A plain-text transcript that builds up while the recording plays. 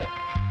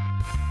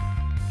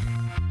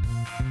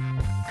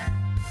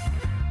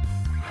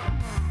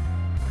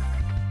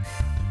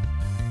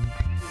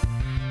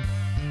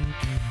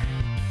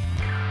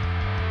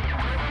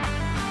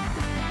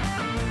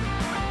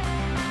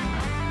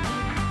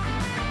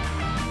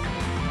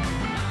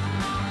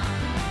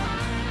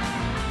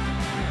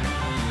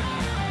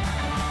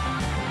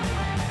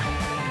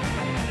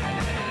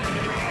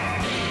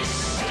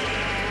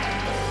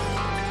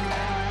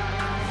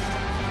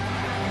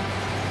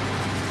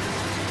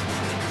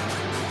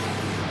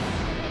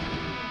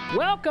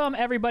Welcome,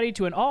 everybody,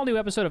 to an all-new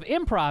episode of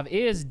Improv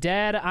is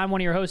Dead. I'm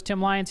one of your hosts,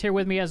 Tim Lyons. Here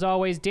with me, as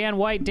always, Dan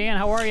White. Dan,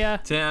 how are you?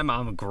 Tim,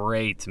 I'm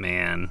great,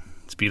 man.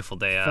 It's a beautiful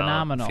day out.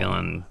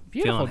 Phenomenal.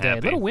 Beautiful day. Happy.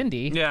 A little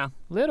windy. Yeah.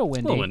 Little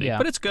windy, yeah.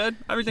 But it's good.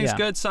 Everything's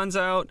good. Sun's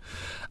out.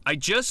 I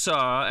just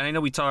saw, and I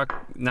know we talk,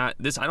 I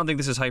don't think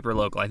this is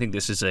hyper-local. I think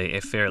this is a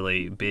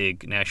fairly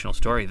big national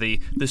story. The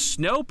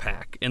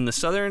snowpack in the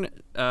southern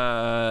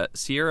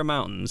Sierra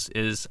Mountains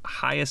is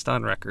highest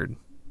on record.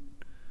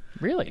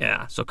 Really?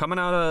 Yeah. So coming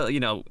out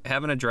of,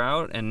 having a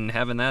drought and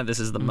having that,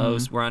 this is the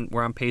most, we're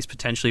on pace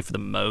potentially for the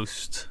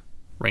most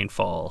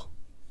rainfall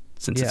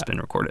since it's been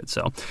recorded.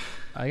 So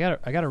I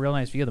got a real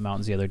nice view of the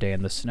mountains the other day,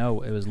 and the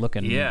snow, it was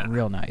looking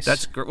real nice.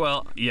 That's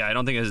well, yeah, I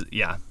don't think it's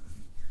yeah,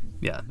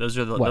 those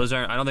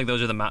are I don't think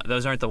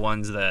those aren't the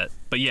ones that,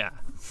 but yeah.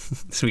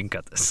 So we can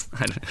cut this.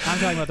 I'm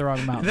talking about the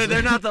wrong mountains.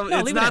 They're not the.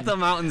 It's not the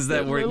mountains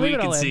that we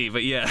can see,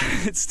 but yeah,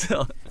 it's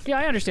still. Yeah,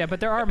 I understand, but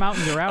there are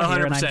mountains around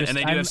here, and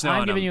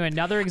I'm giving you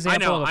another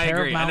example of a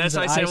pair of mountains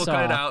and that's why I said we'll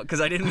cut it saw. out because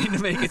I didn't mean to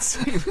make it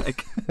seem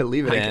like.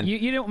 Leave it in.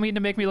 You don't mean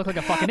to make me look like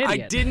a fucking idiot.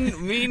 I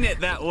didn't mean it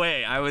that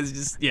way. I was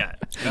just You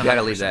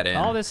gotta leave that in.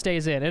 All this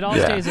stays in. It all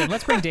stays in.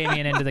 Let's bring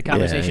Damian into the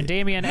conversation.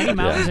 Damian, any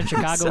mountains in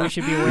Chicago we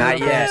should be aware of? Not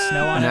yet.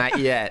 Snow on Not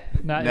yet.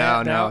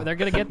 No. They're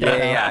gonna get there.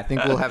 Yeah. I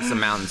think we'll have some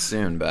mountains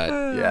soon,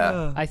 but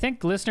yeah. I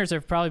think listeners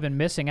have probably been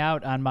missing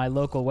out on my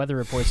local weather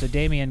report. So,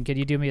 Damian, could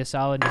you do me a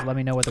solid and just let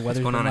me know what the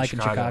weather's been like in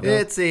Chicago?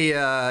 It's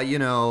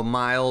a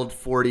mild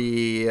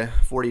 40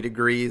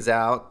 degrees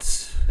out.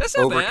 That's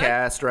not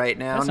overcast bad. right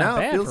now. That's not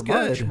bad it feels for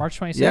good. March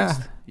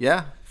 26th.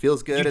 Yeah.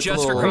 Feels good. You it's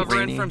just a little recovering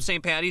rainy. from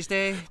St. Patty's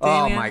Day, Damian?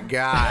 Oh my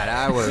God,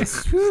 I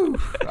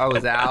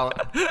was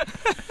out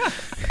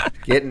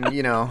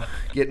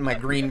getting my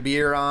green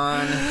beer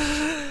on.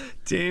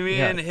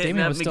 Damian hitting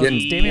Damian up was still,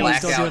 McGee. Damian was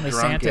still doing the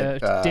Blackout Santa.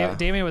 drunk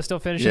Damian was still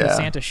finishing the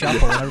Santa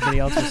shuffle when everybody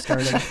else was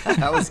starting.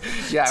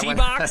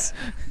 T-box.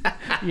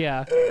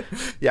 Yeah.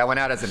 Yeah, I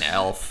went out as an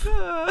elf.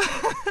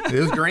 It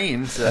was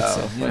green,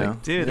 so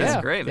Dude,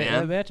 that's great, man.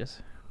 Yeah, matches.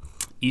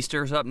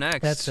 Easter's up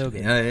next. That's so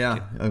good. Yeah.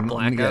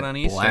 Blackout on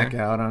Easter.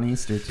 Blackout on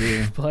Easter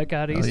too.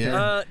 Blackout Easter.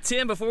 Yeah.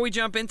 Tim, before we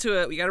jump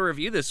into it, we got a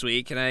review this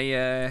week. Can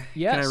I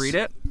read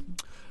it?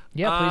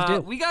 Yeah, please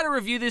do. We got a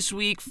review this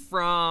week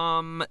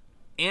from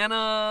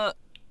Anagorithm.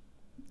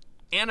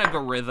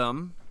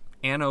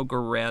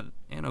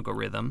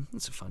 Anagorithm.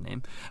 That's a fun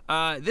name.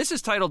 This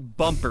is titled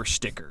Bumper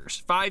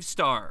Stickers.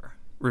 5-star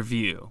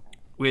review,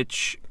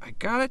 which I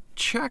gotta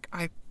check.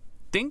 I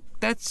think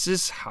that's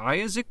as high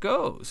as it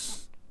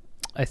goes.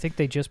 I think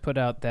they just put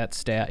out that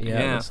stat.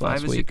 Yeah, this 5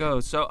 last as week. it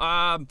goes. So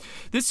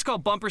this is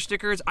called Bumper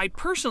Stickers. I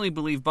personally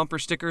believe bumper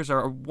stickers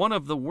are one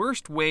of the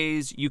worst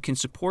ways you can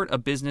support a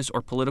business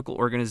or political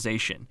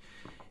organization.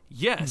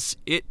 Yes,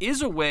 it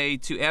is a way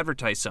to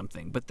advertise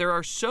something, but there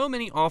are so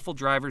many awful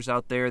drivers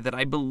out there that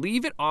I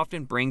believe it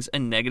often brings a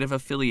negative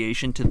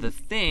affiliation to the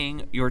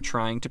thing you're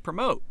trying to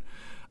promote.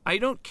 I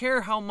don't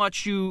care how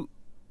much you...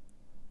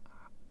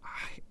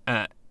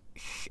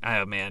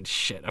 oh, man,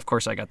 shit. Of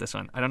course I got this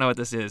one. I don't know what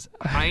this is.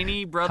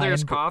 Heine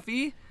Brothers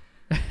Coffee?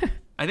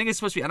 I think it's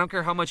supposed to be, I don't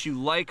care how much you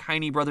like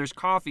Heine Brothers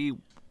Coffee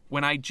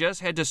when I just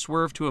had to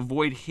swerve to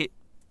avoid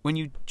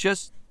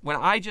when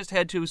I just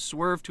had to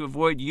swerve to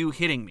avoid you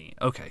hitting me.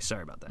 Okay,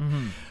 sorry about that.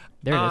 Mm-hmm.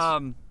 There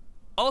it is.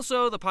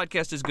 Also, the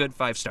podcast is good,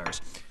 5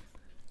 stars.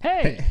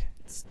 Hey!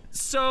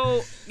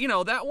 So,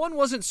 that one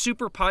wasn't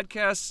super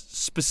podcast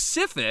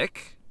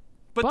specific,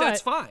 but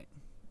that's fine.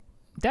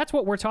 That's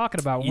what we're talking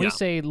about. When we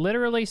say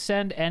literally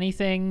send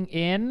anything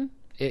in,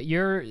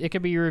 it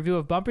could be your review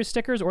of bumper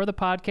stickers or the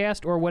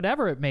podcast or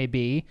whatever it may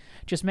be.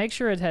 Just make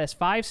sure it has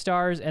 5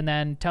 stars and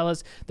then tell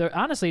us.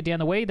 Honestly, Dan,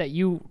 the way that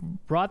you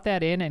brought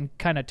that in and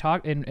kind of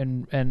talked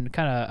and kind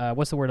of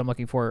what's the word I'm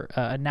looking for?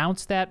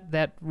 Announced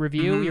that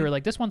review. Mm-hmm. You were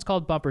like, this one's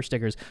called bumper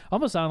stickers.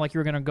 Almost sounded like you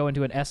were going to go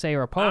into an essay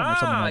or a poem or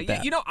something like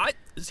that.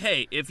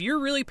 Hey, if you're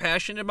really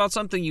passionate about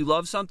something, you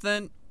love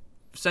something,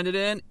 send it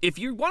in. If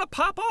you want to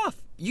pop off,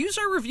 use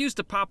our reviews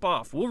to pop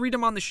off. We'll read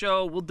them on the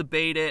show. We'll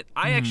debate it.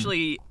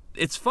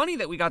 It's funny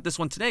that we got this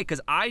one today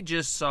because I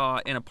just saw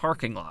in a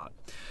parking lot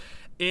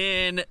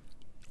in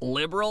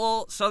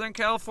liberal Southern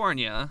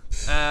California,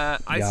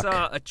 I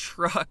saw a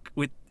truck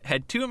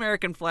had 2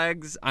 American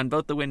flags on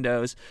both the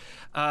windows,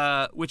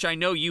 which I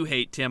know you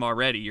hate, Tim,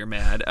 already. You're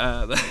mad.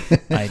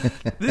 I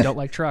don't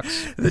like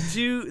trucks.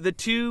 The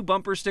two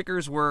bumper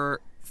stickers were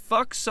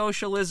fuck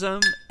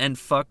socialism and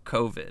fuck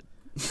COVID.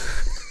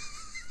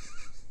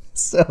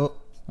 So...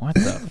 What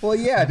the? Well,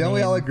 yeah. Don't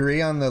we all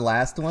agree on the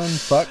last one?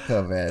 Fuck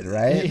COVID,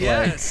 right?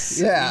 Yes.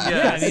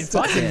 Yeah. I mean,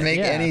 fuck it. Doesn't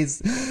make any.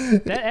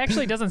 That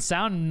actually doesn't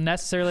sound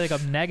necessarily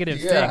like a negative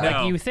thing. No.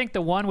 Like you think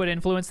the one would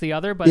influence the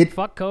other, but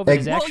fuck COVID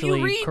is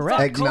actually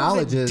correct.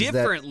 Acknowledges that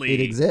differently.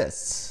 it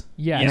exists.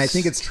 Yes. And I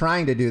think it's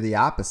trying to do the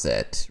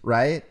opposite,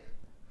 right?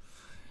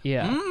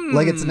 Yeah.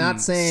 Like it's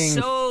not saying.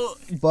 So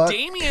fuck.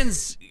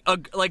 Damian's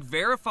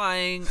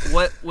verifying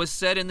what was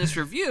said in this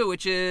review,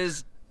 which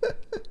is.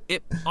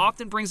 It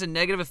often brings a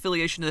negative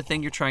affiliation to the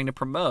thing you're trying to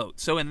promote.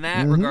 So in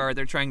that regard,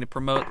 they're trying to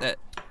promote that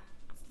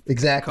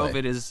exactly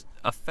COVID is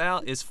a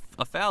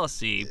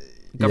fallacy.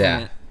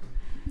 government.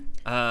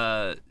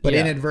 But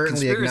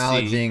inadvertently conspiracy.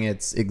 acknowledging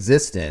its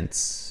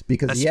existence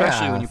because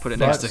especially when you put it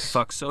next to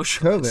fuck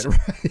socialism.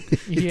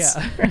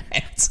 COVID, right?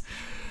 Right.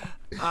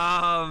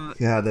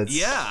 Yeah, that's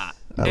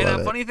And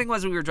the funny thing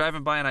was, we were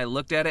driving by and I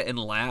looked at it and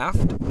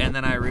laughed, and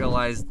then I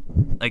realized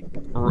like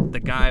the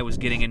guy was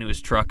getting into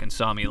his truck and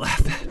saw me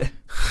laugh at it.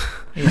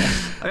 Yeah.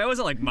 I mean, I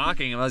wasn't like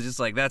mocking him. I was just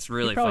like, "That's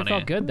really He probably funny."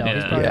 felt good though. Yeah.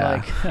 He's probably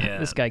like, Yeah.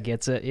 "This guy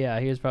gets it." Yeah,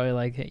 he was probably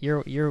like,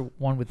 "You're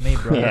one with me,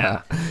 bro."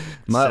 Yeah.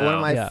 One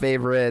of my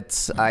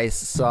favorites I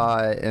saw,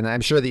 and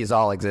I'm sure these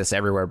all exist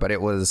everywhere, but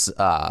it was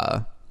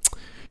one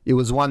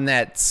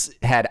that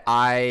had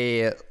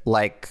it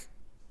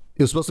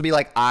was supposed to be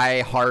like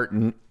I heart,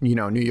 New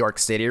York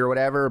City or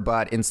whatever,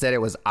 but instead it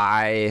was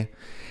I,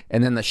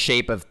 and then the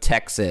shape of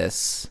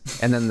Texas,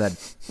 and then the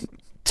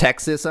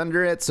Texas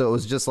under it. So it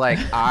was just like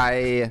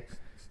I,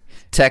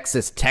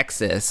 Texas.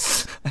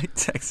 Texas.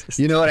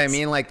 You know what I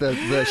mean? Like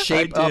the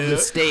shape of the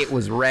state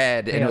was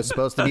red, and it was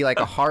supposed to be like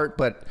a heart,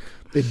 but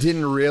it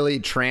didn't really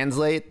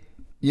translate.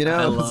 It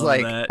was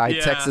like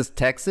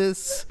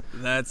Texas.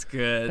 That's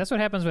good. That's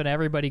what happens when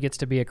everybody gets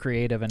to be a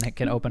creative and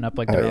can open up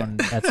like their own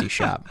Etsy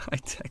shop.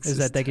 Is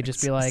that they could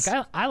just be like,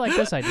 I like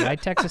this idea. I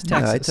Texas.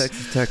 Yeah, I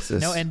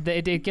Texas. No, and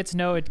it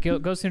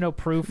goes through no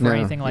proof or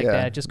anything like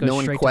that. It just goes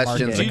straight to market. No one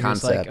questions the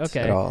concept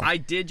at all. I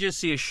did just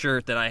see a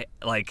shirt that I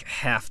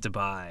have to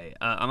buy.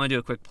 I'm gonna do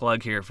a quick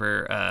plug here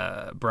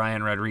for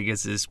Brian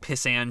Rodriguez's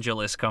Piss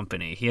Angeles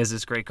company. He has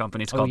this great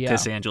company. It's called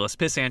Piss Angeles,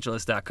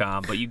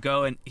 pissangeles.com. But you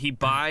go and he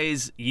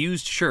buys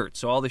used shirts.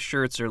 So all the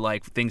shirts are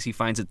like things he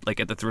finds at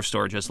the thrift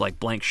store, just like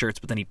blank shirts,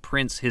 but then he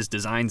prints his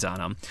designs on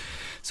them.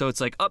 So it's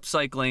like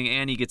upcycling,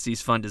 and he gets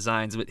these fun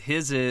designs. But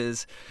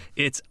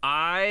it's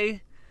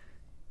I,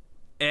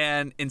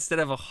 and instead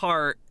of a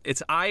heart,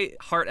 it's I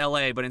Heart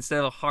LA, but instead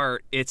of a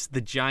heart, it's the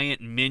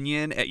giant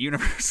minion at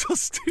Universal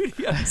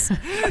Studios.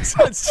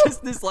 So it's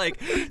just this like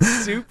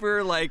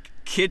super like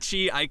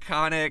kitschy,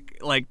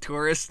 iconic like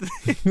tourist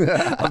thing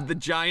of the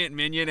giant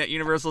minion at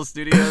Universal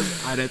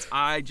Studios, and it's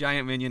I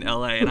Giant Minion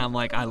LA, and I'm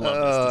like, I love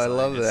this design. I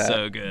love that. It's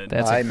so good.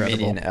 That's I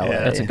incredible. Minion LA.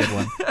 Yeah, that's a good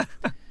one.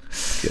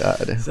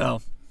 God.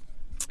 So,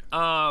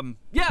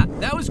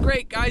 that was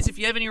great, guys. If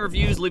you have any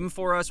reviews, leave them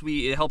for us.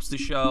 It helps the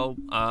show.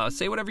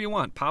 Say whatever you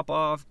want. Pop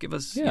off. Give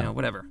us,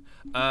 whatever.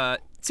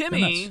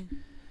 Timmy,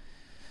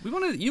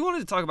 you wanted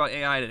to talk about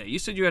AI today. You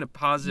said you had a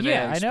positive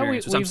AI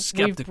experience, which I'm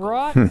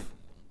skeptical.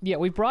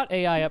 We've brought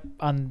AI up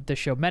on the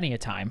show many a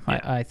time.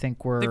 Yeah. I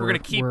think we're going to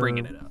keep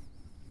bringing it up.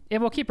 Yeah,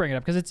 we'll keep bringing it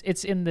up because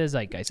it's in the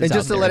zeitgeist. And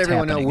just to let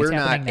everyone know, happening. we're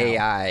not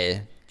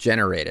AI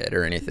generated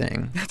or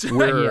anything. That's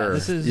right.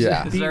 This is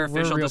our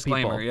official real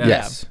disclaimer. People.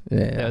 Yes.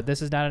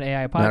 This is not an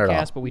AI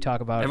podcast, but we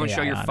talk about Everyone AI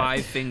show your on 5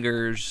 it.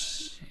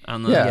 fingers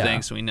on the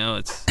thing so we know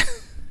it's...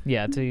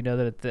 Yeah, so you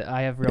know that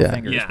I have real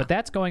fingers. Yeah. But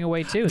that's going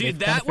away too. Dude,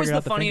 that was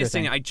the funniest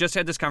thing. I just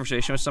had this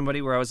conversation with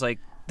somebody where I was like,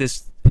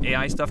 this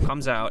AI stuff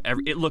comes out.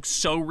 It looks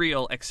so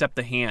real except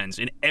the hands.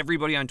 And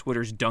everybody on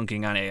Twitter's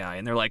dunking on AI.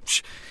 And they're like,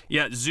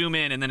 zoom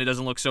in and then it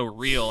doesn't look so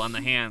real on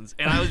the hands.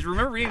 And I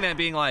remember reading that and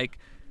being like,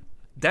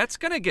 that's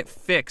going to get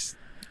fixed.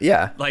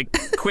 Yeah. Like,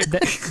 quick.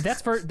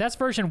 That's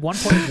version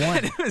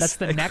 1.1. That's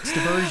the next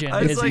version.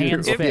 Is like,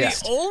 hands if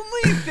fixed. the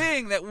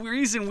only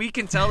reason we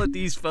can tell that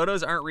these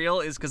photos aren't real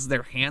is because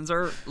their hands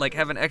are, like,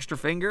 have an extra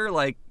finger,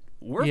 like,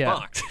 we're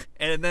fucked.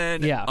 And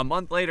then a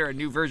month later, a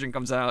new version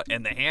comes out,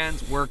 and the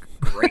hands work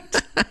great.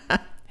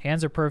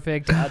 Hands are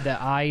perfect. The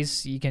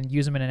eyes, you can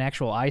use them in an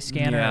actual eye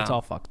scanner. Yeah. It's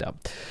all fucked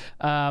up.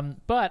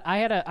 But I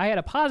had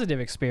a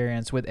positive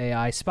experience with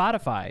AI.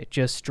 Spotify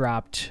just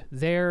dropped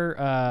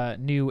their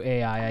new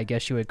AI, I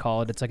guess you would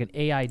call it. It's like an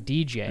AI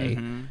DJ.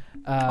 Mm-hmm.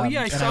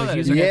 I saw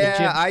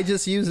that. I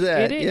just use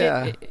that.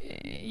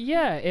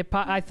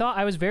 I thought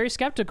I was very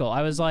skeptical.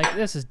 I was like,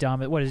 this is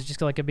dumb. What is it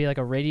just like to be like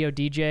a radio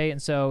DJ? And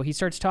so he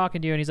starts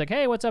talking to you and he's like,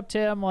 hey, what's up,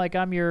 Tim? Like,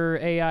 I'm your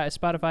AI,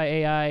 Spotify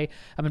AI. I'm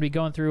going to be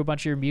going through a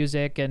bunch of your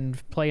music and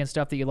playing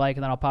stuff that you like,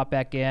 and then I'll pop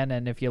back in.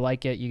 And if you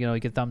like it, you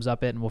can thumbs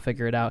up it and we'll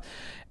figure it out.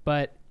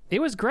 But it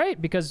was great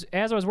because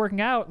as I was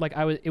working out,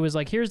 it was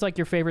like, here's like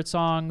your favorite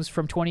songs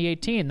from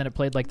 2018. Then it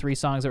played like 3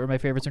 songs that were my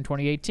favorites from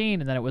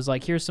 2018. And then it was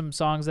like, here's some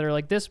songs that are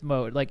like this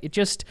mode. Like it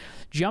just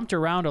jumped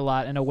around a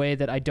lot in a way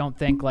that I don't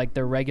think like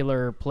the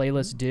regular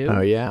playlists do. Oh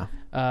yeah.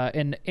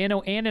 And in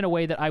a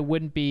way that I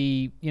wouldn't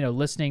be,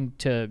 listening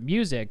to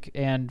music.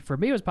 And for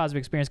me, it was a positive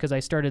experience because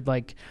I started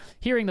like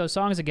hearing those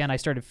songs again. I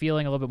started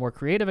feeling a little bit more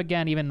creative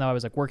again, even though I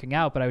was like working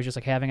out, but I was just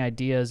like having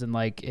ideas and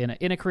like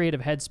in a creative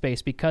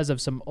headspace because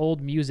of some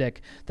old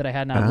music that I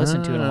had not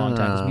listened to in a long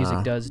time. Because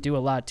music does do a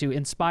lot to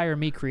inspire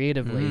me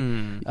creatively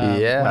when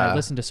I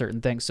listen to certain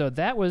things. So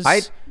that was,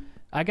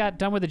 I got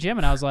done with the gym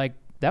and I was like,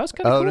 that was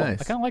kind of cool.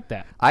 Nice. I kind of like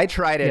that. I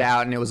tried it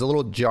out, and it was a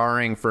little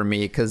jarring for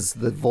me because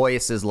the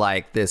voice is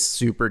like this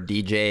super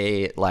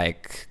DJ,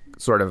 like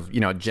sort of,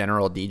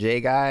 general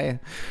DJ guy.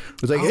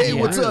 It was like, hey,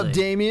 what's up,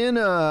 Damian?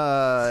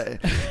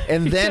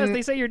 And then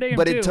they say your name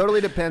but too. it totally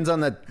depends on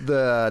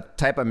the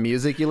type of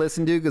music you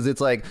listen to, because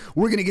it's like,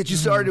 we're gonna get you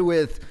started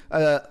with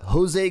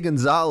Jose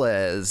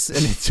Gonzalez,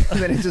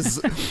 and then it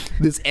just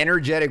this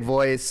energetic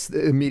voice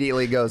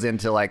immediately goes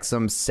into like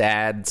some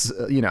sad,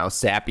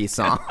 sappy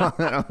song.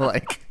 I'm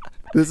like,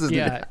 this is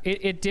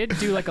it did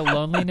do like a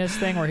loneliness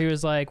thing where he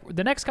was like,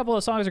 the next couple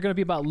of songs are going to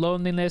be about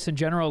loneliness and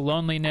general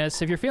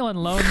loneliness. If you're feeling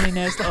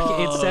loneliness,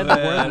 it said the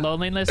word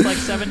loneliness like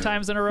 7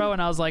 times in a row,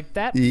 and I was like,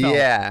 that felt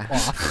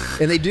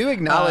off. And they do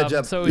acknowledge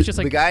so it's just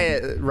like the guy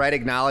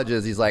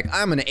acknowledges, he's like,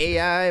 I'm an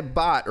AI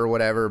bot or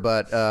whatever,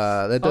 but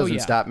that doesn't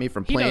stop me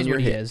from playing your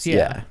hits.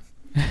 Yeah.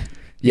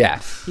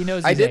 He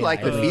knows. I did AI.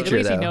 like the feature.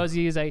 At least though. he knows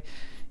he's a.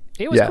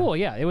 It was cool,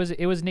 yeah. It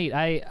was neat.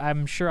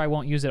 I'm sure I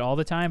won't use it all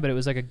the time, but it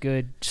was like a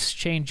good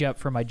change up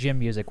for my gym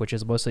music, which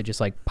is mostly just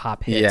like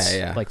pop hits,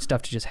 like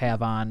stuff to just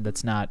have on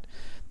that's not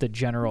the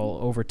general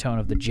overtone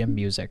of the gym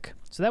music.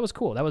 So that was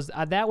cool. That was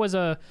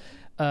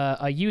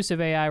a use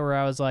of AI where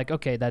I was like,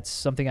 okay, that's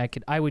something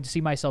I would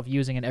see myself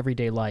using in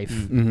everyday life.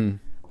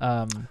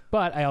 Mm-hmm.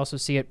 But I also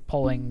see it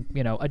pulling,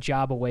 a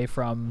job away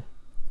from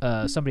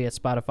somebody at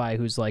Spotify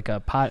who's like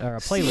a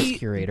playlist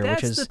curator,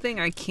 which is the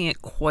thing I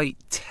can't quite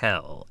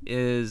tell.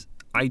 Is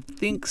I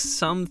think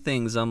some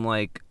things I'm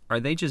like, are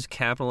they just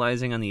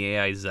capitalizing on the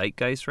AI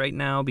zeitgeist right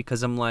now?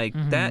 Because I'm like,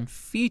 that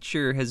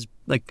feature has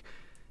like,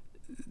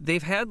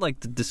 they've had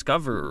like the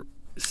Discover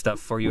stuff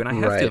for you, and I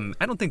have to.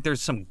 I don't think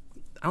there's a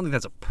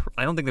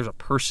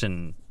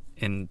person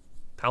in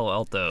Palo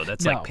Alto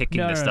that's like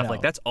picking this stuff.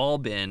 Like that's all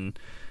been.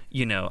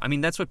 I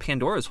mean, that's what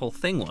Pandora's whole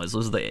thing was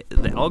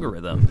the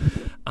algorithm.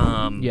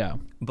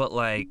 But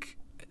like,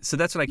 so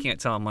that's what I can't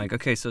tell. I'm like,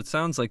 okay, so it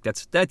sounds like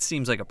that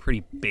seems like a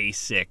pretty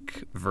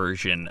basic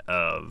version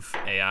of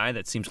AI.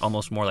 That seems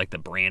almost more like the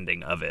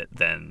branding of it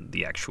than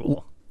the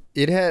actual.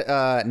 It had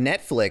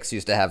Netflix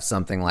used to have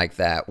something like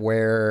that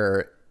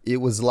where it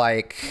was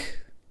like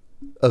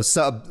a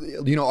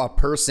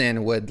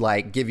person would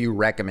like give you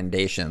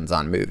recommendations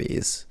on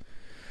movies.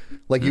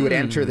 Like you would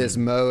enter this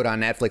mode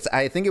on Netflix.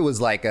 I think it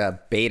was like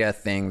a beta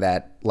thing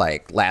that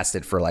like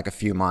lasted for like a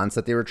few months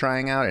that they were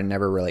trying out and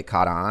never really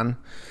caught on.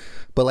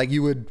 But like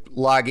you would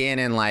log in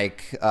and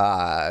like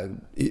I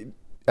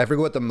forget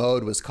what the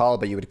mode was called,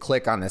 but you would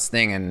click on this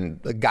thing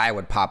and the guy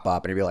would pop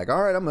up and he'd be like,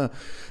 all right,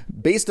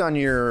 based on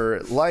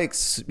your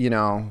likes, we're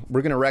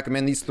going to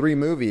recommend these 3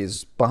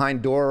 movies,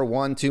 Behind Door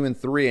 1, 2, and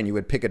 3. And you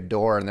would pick a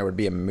door and there would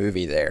be a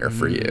movie there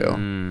for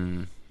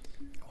you.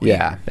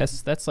 Yeah,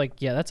 that's like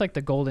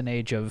the golden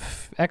age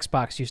of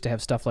Xbox. Used to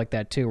have stuff like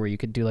that too, where you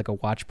could do like a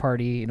watch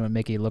party, and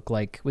make it look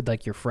like with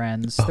like your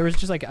friends. There was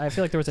just like, I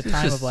feel like there was a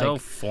time of like so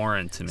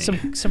foreign to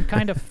me. Some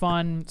kind of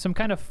fun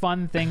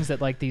things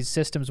that like these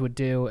systems would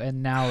do,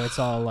 and now it's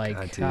all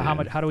like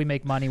how do we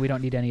make money? We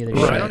don't need any of this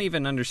shit. I don't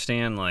even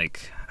understand.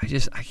 Like I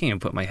can't even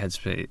put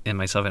myself in a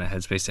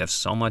headspace to have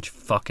so much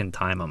fucking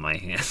time on my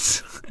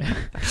hands.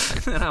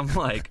 And I'm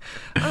like,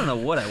 I don't know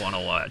what I want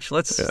to watch.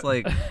 Let's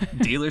like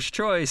dealer's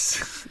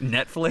choice.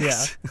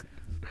 Netflix.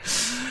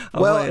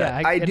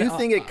 Yeah. I do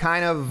think it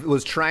kind of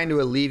was trying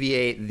to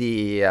alleviate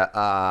the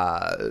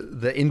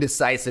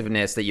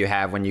indecisiveness that you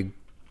have when you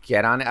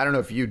get on it. I don't know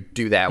if you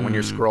do that when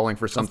you're scrolling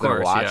for something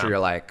to watch, or you're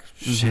like,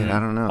 shit, I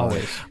don't know.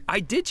 Always. I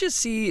did just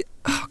see,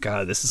 oh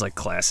god, this is like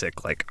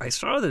classic. Like I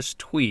saw this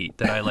tweet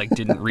that I like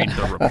didn't read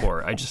the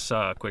report. I just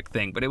saw a quick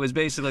thing, but it was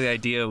basically the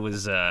idea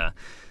was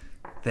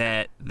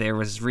that there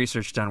was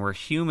research done where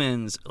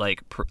humans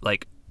like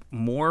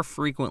more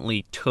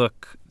frequently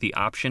took the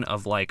option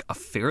of like a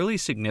fairly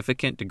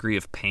significant degree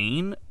of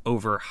pain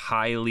over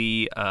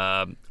highly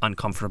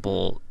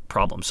uncomfortable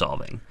problem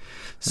solving.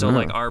 So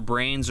like our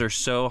brains are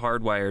so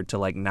hardwired to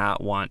like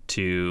not want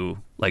to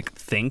like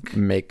think,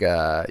 and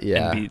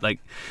be like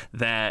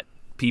that.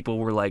 People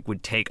were like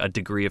would take a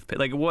degree of pain.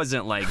 Like it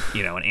wasn't like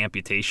an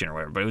amputation or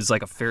whatever, but it was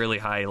like a fairly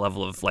high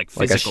level of like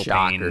physical like a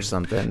shock pain or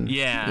something.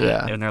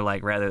 Yeah, and they're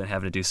like rather than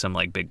having to do some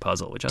like big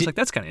puzzle, which I was like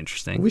that's kind of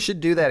interesting. We should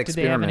do that Did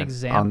experiment. they have an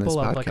example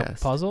on of this like a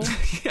puzzle?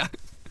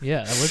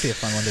 Yeah, that would be a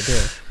fun one to do.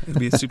 It'd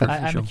be super.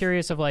 I'm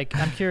curious of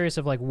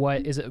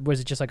what is it? Was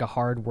it just like a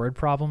hard word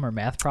problem or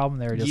math problem?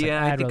 They were just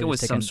I think it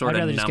was some sort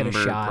of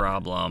number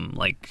problem.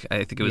 Like I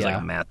think it was like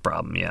a math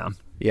problem.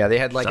 Yeah, they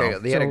had like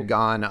had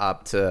gone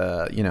up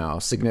to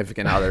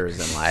significant others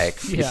and like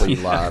people you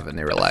love, and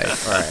they were like,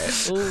 all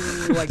right,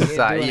 ooh, like with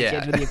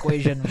the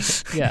equation.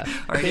 Yeah,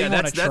 all right,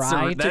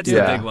 that's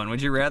the big one.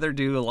 Would you rather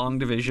do a long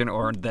division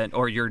or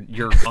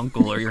your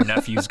uncle or your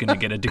nephew's going to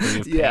get a degree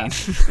of pain?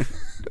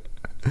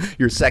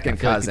 Your second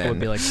cousin would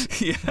be like,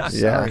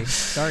 sorry,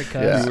 cuz.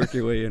 Yeah. You work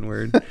your way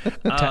inward.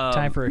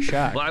 Time for a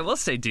shot. Well, I will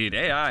say, dude,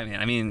 AI, man.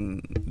 I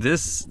mean,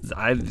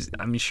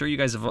 I'm sure you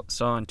guys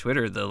saw on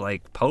Twitter the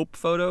like Pope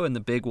photo in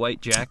the big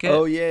white jacket.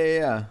 Oh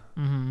yeah.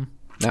 Mm-hmm.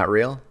 Not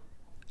real?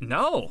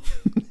 No.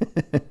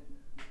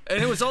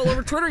 And it was all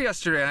over Twitter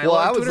yesterday. I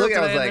was looking.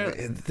 I was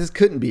like, this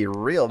couldn't be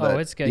real. But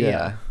it's good.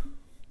 Yeah.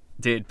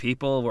 Dude,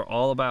 people were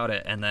all about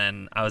it, and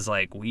then I was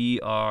like, we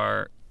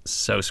are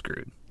so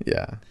screwed.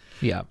 Yeah.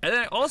 Yeah. And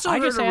then I also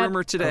heard a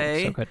rumor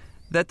today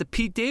that the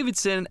Pete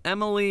Davidson,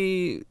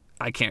 Emily,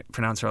 I can't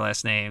pronounce her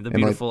last name, the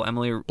Emily beautiful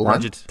Emily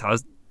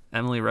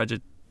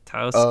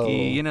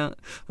Ratajkowski, you know,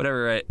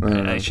 whatever.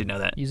 I should know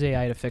that. Use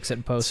AI to fix it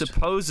in post.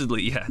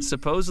 Supposedly,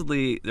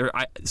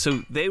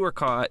 so they were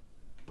caught.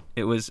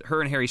 It was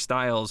her and Harry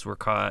Styles were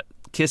caught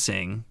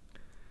kissing.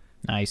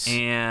 Nice.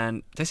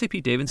 And did I say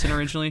Pete Davidson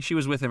originally? She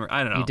was with him.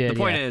 I don't know. You did, the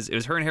point is, it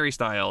was her and Harry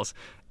Styles.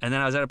 And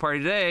then I was at a party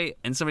today,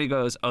 and somebody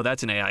goes, "Oh,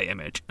 that's an AI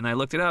image." And I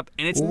looked it up,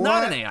 and it's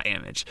not an AI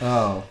image.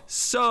 Oh.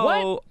 So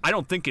What? I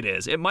don't think it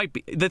is. It might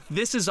be.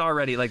 This is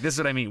already, like, this is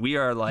what I mean. We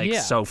are, like,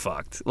 so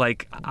fucked.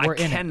 Like, We're I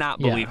in it. cannot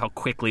believe how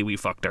quickly we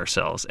fucked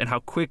ourselves and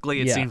how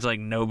quickly it seems like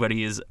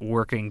nobody is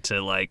working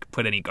to, like,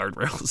 put any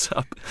guardrails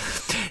up.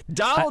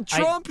 Donald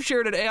Trump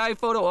shared an AI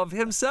photo of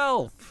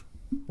himself.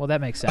 Well,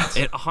 that makes sense.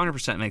 It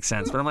 100% makes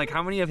sense. But I'm like,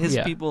 how many of his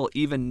people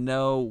even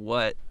know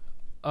what,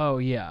 Oh,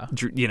 yeah.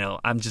 you know,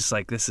 I'm just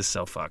like, this is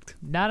so fucked.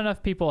 Not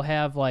enough people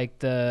have, like,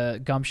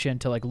 the gumption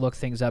to, like, look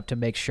things up to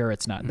make sure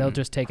it's not. They'll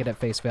just take it at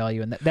face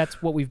value, and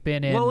that's what we've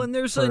been in and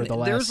there's for like, the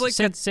last, there's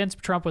like since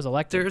Trump was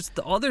elected. There's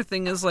the other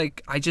thing is,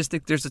 like, I just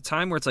think there's a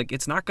time where it's like,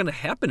 it's not going to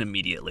happen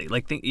immediately.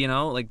 Like, you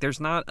know, like, there's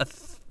not a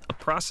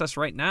process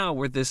right now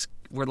where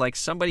like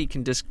somebody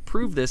can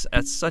disprove this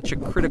at such a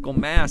critical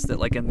mass that,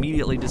 like,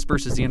 immediately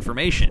disperses the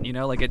information, you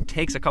know, like it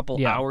takes a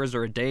couple hours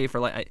or a day for,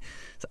 like,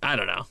 I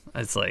don't know.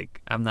 It's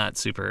like, I'm not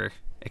super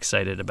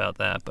excited about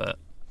that, but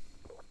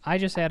I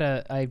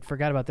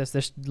forgot about this.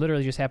 This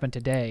literally just happened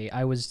today.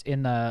 I was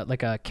in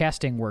like a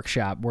casting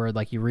workshop where,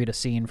 like, you read a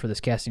scene for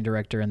this casting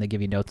director and they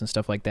give you notes and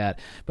stuff like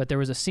that. But there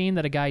was a scene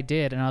that a guy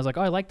did, and I was like,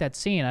 oh, I like that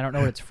scene. I don't know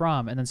what it's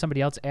from. And then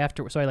somebody else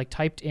after, so I, like,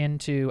 typed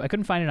into, I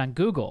couldn't find it on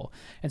Google.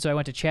 And so I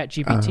went to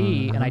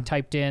ChatGPT and I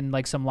typed in,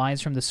 like, some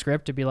lines from the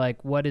script to be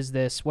like, what is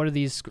this? What are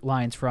these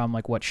lines from?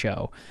 Like, what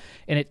show?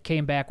 And it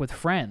came back with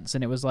Friends.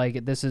 And it was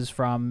like, this is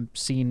from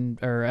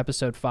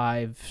episode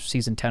 5,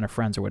 season 10 of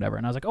Friends or whatever.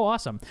 And I was like, oh,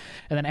 awesome.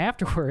 And then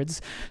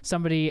afterwards,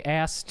 somebody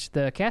asked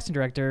the casting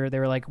director, they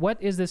were like, what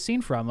is this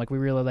scene from? Like, we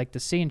really like the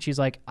scene. She's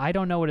like, I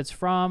don't know what it's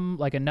from.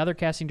 Like, another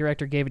casting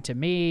director gave it to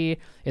me.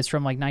 It's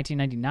from, like,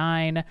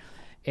 1999.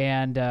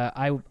 And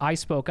I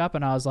spoke up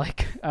and I was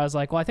like,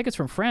 well, I think it's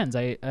from Friends.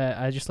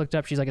 I just looked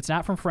up. She's like, it's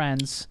not from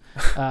Friends.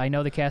 I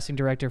know the casting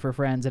director for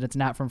Friends, and it's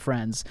not from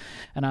Friends.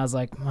 And I was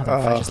like,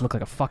 motherfucker, I just look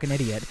like a fucking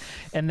idiot.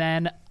 And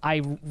then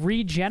I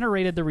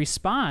regenerated the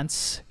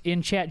response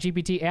in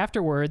ChatGPT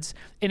afterwards,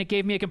 and it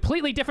gave me a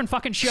completely different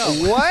fucking show.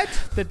 What?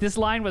 That this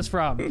line was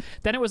from.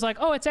 Then it was like,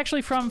 oh, it's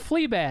actually from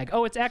Fleabag.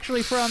 Oh, it's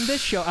actually from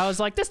this show. I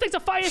was like, this thing's a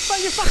fire. You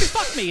fucking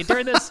fuck me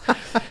during this.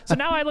 So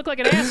now I look like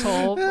an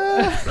asshole.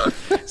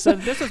 So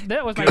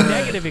that was my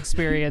negative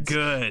experience.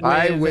 Good.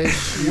 I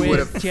wish you would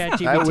have.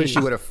 ChatGPT. I wish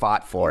you would have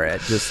fought for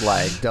it. Just,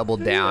 like,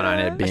 doubled down on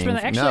it being.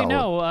 Actually,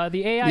 no.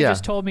 The AI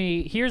just told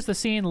me, here's the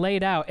scene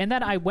laid out, and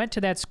then I went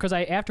to that because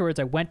afterwards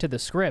I went to the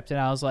script and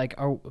I was like,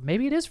 oh,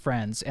 maybe it is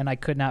Friends, and I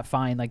could not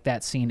find, like,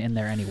 that scene in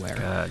there anywhere.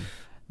 God.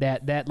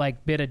 That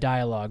like bit of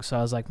dialogue. So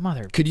I was like,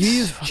 mother. Could you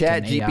use fucking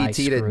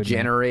ChatGPT to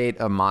generate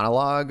a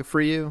monologue for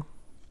you?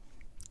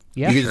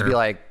 Yeah, you could just be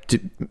like,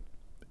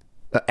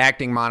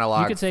 acting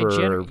monologue. You could say,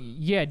 for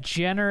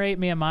generate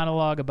me a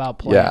monologue about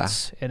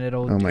plants, and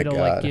it'll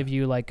like give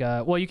you like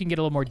you can get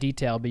a little more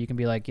detail, but you can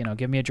be like, you know,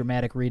 give me a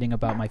dramatic reading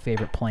about my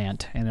favorite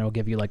plant, and it'll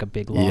give you like a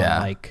big long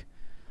like.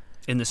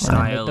 In the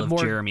style of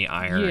Jeremy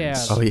Irons. Yeah.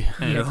 Oh, yeah.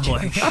 And it'll,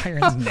 like,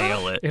 Irons.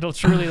 nail it. It'll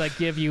truly, like,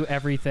 give you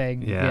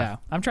everything. Yeah.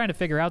 I'm trying to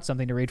figure out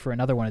something to read for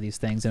another one of these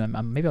things, and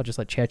maybe I'll just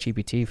let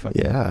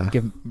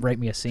ChatGPT write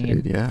me a scene.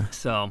 Dude, yeah.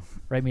 So,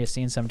 write me a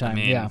scene sometime. I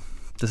mean,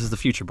 this is the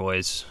future,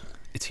 boys.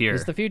 It's here.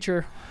 It's the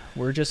future.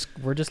 We're just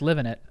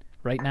living it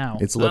right now.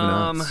 It's living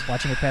up.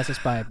 Watching it pass us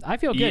by. I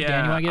feel good,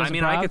 Dan. You want to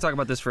give us I could talk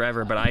about this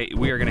forever, but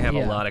we are going to have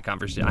a lot of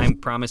conversation. I'm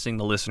promising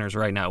the listeners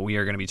right now, we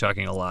are going to be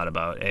talking a lot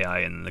about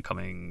AI in the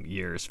coming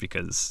years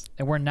because...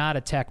 And we're not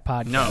a tech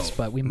podcast,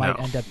 but we might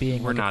end up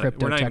being a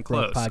crypto tech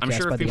podcast. I'm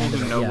sure by people the end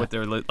who of know it, what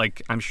they're...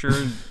 like, I'm sure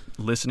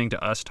listening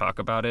to us talk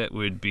about it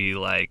would be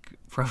like...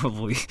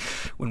 Probably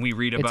when we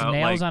read about it's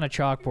nails like, on a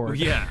chalkboard.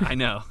 Yeah, I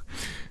know.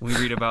 We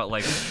read about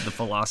like the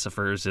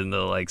philosophers in the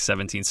like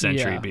 17th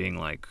century being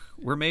like,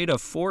 we're made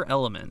of 4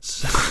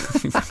 elements.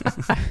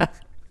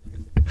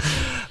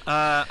 All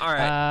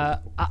right.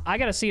 I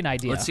got to see an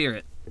idea. Let's hear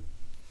it.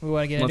 We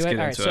want to get into it?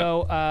 All right,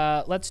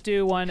 so let's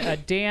do one.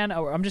 Dan,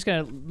 I'm just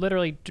going to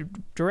literally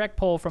direct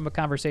poll from a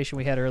conversation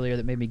we had earlier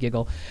that made me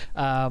giggle.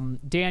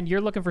 Dan,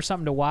 you're looking for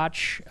something to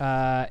watch,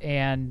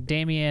 and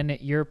Damian,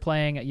 you're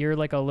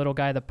like a little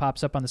guy that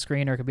pops up on the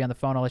screen, or it could be on the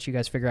phone. I'll let you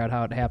guys figure out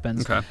how it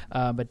happens. Okay.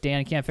 But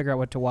Dan can't figure out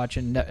what to watch,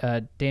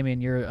 and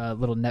Damian, you're a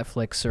little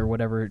Netflix or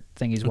whatever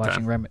thing he's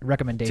watching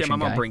recommendation Tim, I'm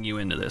going guy. to bring you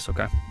into this,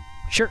 okay?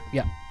 Sure,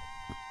 yeah.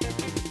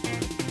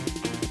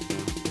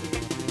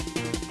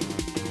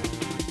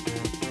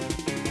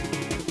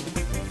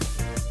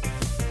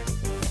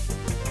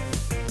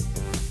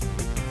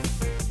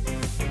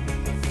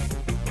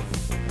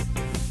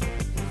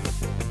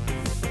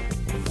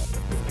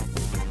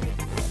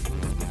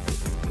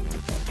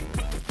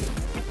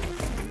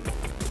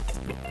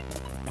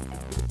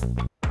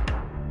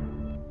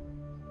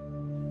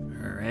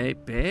 All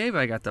right, babe.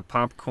 I got the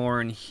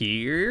popcorn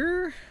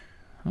here.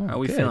 Oh, How are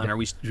we good.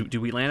 feeling? Do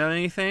we land on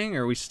anything?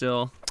 Or are we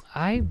still?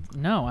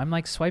 No, I'm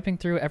like swiping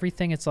through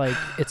everything. It's like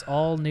it's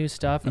all new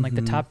stuff, and like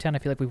the top 10. I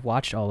feel like we've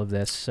watched all of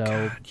this. So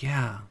God,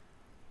 yeah.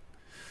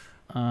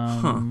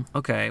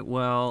 Okay.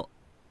 Well,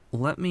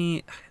 let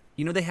me.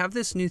 They have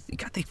this new.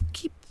 God, they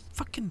keep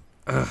fucking.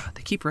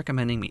 They keep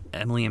recommending me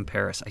Emily in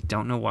Paris. I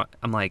don't know what.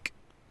 I'm like.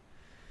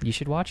 You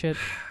should watch it.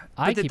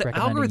 But keep the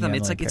recommending algorithm,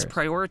 you it's Emily like in it's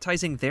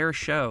prioritizing their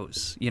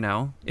shows.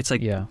 It's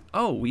like,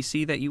 oh, we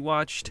see that you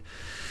watched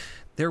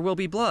There Will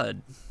Be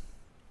Blood.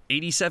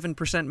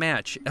 87%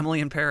 match, Emily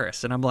in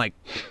Paris. And I'm like,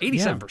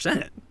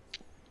 87%?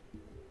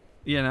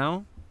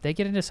 They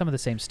get into some of the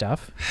same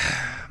stuff.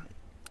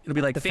 It'll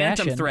be like The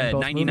Phantom fashion in Thread,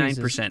 both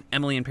 99%.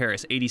 Emily in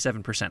Paris,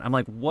 87%. I'm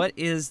like, what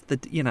is the.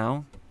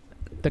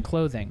 The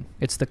clothing.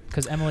 It's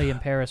because Emily in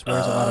Paris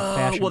wears a lot of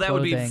fashion well, that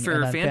would be clothing, for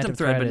and then Phantom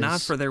Thread, but not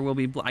is- for There Will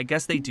Be Blood. I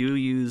guess they do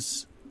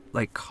use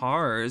like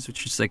cars,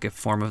 which is like a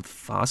form of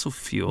fossil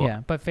fuel.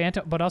 Yeah,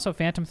 but also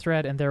Phantom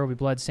Thread and There Will Be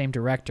Blood, same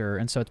director,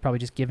 and so it's probably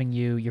just giving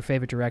you your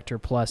favorite director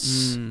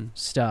plus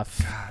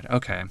stuff. God,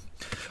 okay.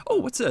 Oh,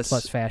 what's this?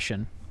 Plus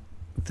fashion.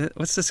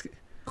 What's this?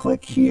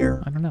 Click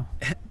here. I don't know.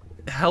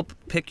 Help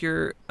pick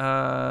your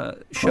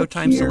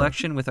Showtime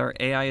selection with our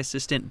AI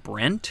assistant,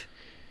 Brent.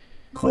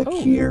 Click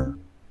here.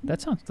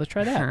 Let's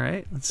try that. All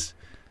right, let's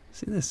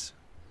see this.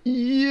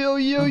 Yo,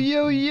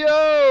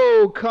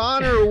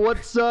 Connor,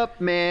 what's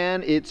up,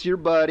 man? It's your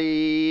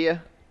buddy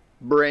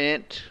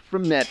Brent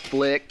from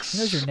Netflix.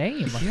 What's your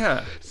name?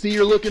 Yeah. See,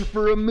 you're looking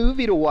for a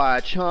movie to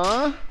watch,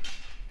 huh?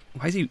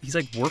 Why is he's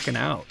like working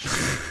out?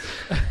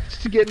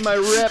 Just getting my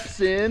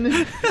reps in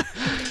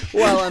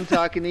while I'm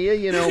talking to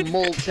you,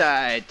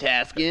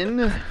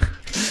 multitasking.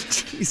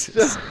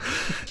 Jesus.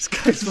 This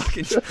guy's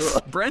fucking.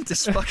 Brent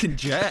is fucking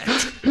jacked.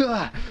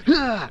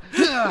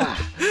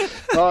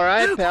 All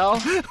right, pal.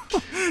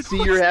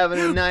 See, you're having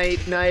a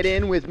night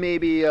in with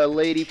maybe a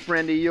lady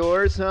friend of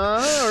yours,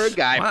 huh? Or a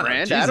guy Wow,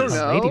 friend. I don't Jesus.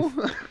 know.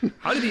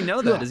 How did he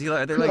know that? Is he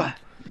like? They're like.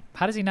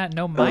 How does he not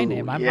know my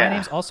name? My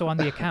name's also on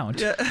the account.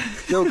 Yeah.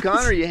 So,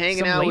 Connor, you hanging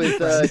Some out lady with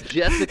friend.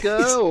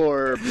 Jessica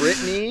or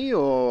Brittany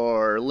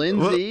or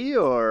Lindsay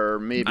or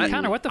maybe...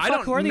 Connor, what the I fuck?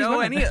 don't Who are these know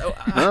women? any.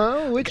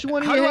 Huh? Which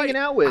one How are you do I- hanging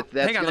out with?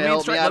 That's Hang on, going to let me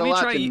help me try- out let a me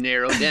lot try- to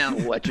narrow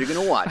down what you're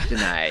going to watch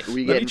tonight. We Let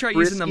me getting try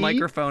using the frisky?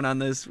 microphone on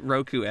this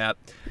Roku app.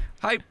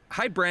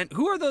 Hi, Brent.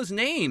 Who are those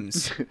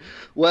names?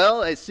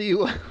 Well, I see.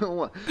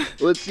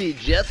 Let's see.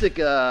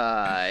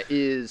 Jessica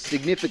is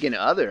significant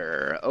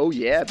other. Oh,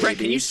 yeah, baby. Brent,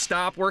 can you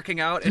stop working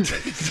out?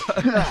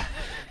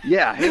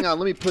 Yeah, hang on.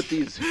 Let me put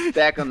these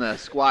back on the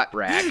squat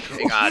rack.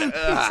 Hang on.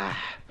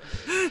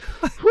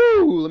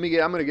 Whew. I'm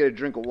going to get a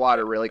drink of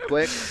water really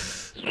quick.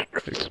 Let's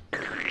take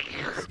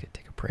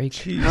a break.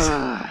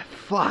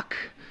 Fuck.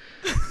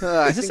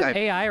 Is this an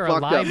AI or a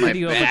live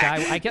video of a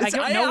guy? I don't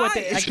know what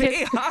It's they.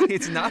 AI.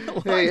 It's not a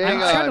Hey, live.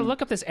 hang I'm trying to on.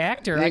 look up this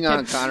actor. Hang I on,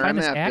 can't Connor. find I'm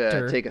this going to have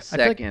actor. to take a I feel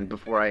like- second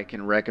before I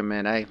can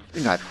recommend. I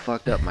think I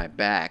fucked up my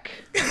back.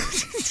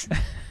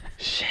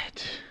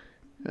 Shit.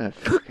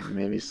 Fucking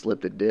maybe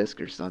slipped a disc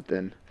or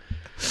something.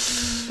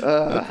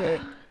 Okay.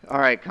 All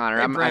right, Connor.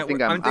 Hey, I Brent,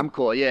 think I'm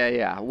cool.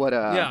 Yeah. What?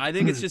 Yeah, I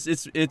think it's just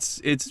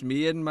it's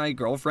me and my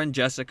girlfriend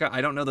Jessica.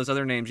 I don't know those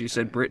other names you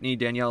said. Brittany,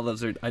 Danielle,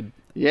 those are.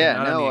 Yeah.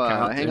 not on the No.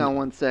 account. Hang on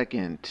one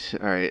second.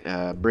 All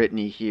right.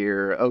 Brittany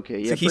here. Okay.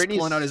 Yeah. So he's Brittany's...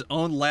 pulling out his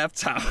own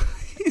laptop.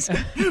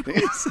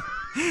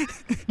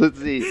 Let's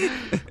see.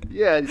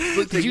 Yeah. It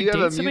looks like you you have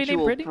a date somebody named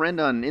mutual Brittany? friend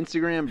on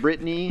Instagram,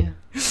 Brittany.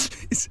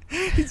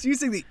 He's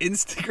using the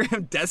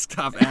Instagram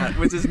desktop app,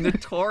 which is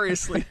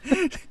notoriously.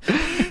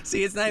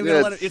 See, it's not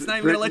even gonna Yes, it's not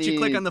even gonna let you click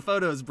Brittany- on the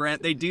photos,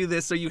 Brent. They do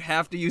this so you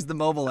have to use the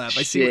mobile app.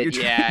 I see what you're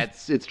Shit, trying. yeah,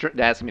 it's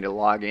asking me to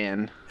log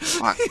in.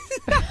 Fuck.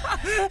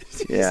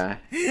 Yeah.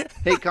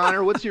 Hey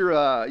Connor, what's your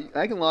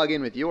I can log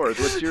in with yours.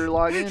 What's your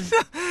login?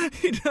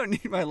 You don't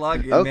need my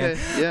login, Okay,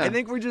 man. yeah. I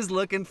think we're just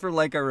looking for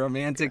like a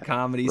romantic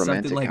comedy,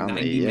 Romantic something like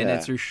comedy, 90 yeah.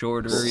 minutes or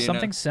shorter.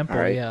 Something simple.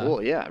 All right, yeah.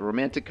 cool. Yeah,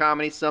 romantic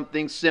comedy,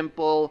 something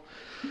simple.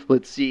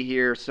 Let's see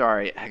here.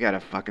 Sorry, I gotta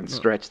fucking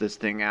stretch this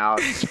thing out.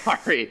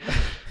 Sorry.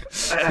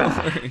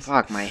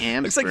 Fuck my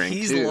hamstring. Looks like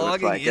he's too.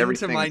 logging like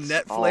into my everything's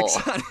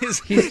Netflix all- on his.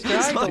 He's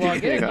trying to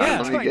log in. Hang on, Yeah.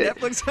 let me trying get-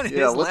 Netflix on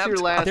Yeah, his what's your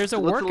laptop. last? There's a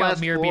what's the workout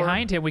last mirror four?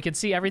 behind him. We can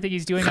see everything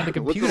he's doing on the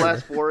computer. What's the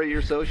last four of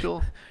your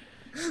social?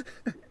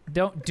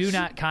 Do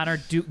not, Connor.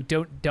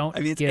 Don't I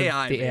mean, it's give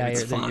AI, the man, AI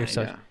it's that you're fine.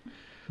 so. Yeah.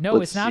 No,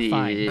 Let's it's not see.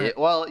 fine.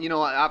 Well, you know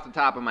what? Off the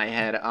top of my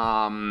head,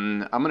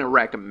 I'm gonna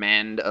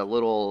recommend a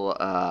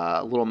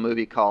little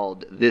movie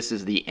called "This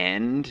Is the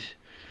End."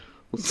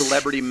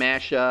 Celebrity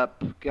mashup.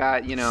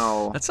 Got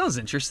That sounds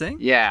interesting.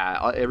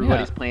 yeah.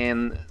 Everybody's Yeah.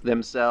 playing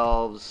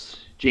themselves.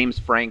 James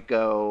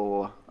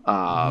Franco,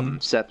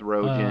 Seth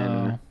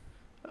Rogen.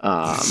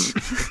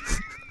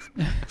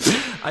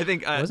 I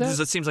think Was that?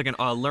 this seems like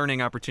a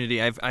learning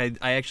opportunity. I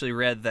actually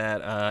read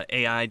that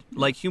AI,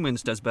 like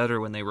humans, does better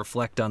when they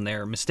reflect on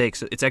their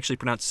mistakes. It's actually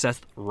pronounced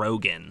Seth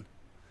Rogen.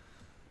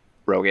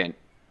 Rogen.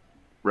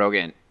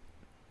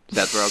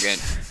 Seth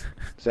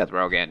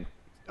Rogen.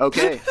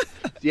 Okay.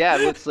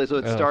 Yeah, so it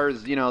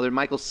stars, there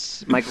Michael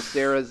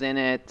Cera's in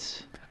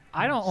it.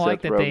 I don't Seth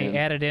like that Rogen. they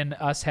added in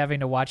us having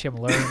to watch him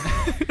learn.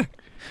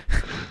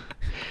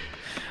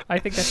 I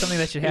think that's something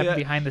that should happen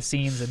behind the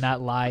scenes and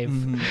not live.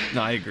 Mm-hmm.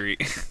 No, I agree.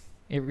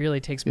 It really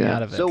takes me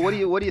out of it. So what do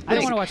you think? I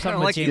don't want to watch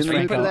something with James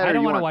Franco. Franco. I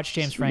don't want to watch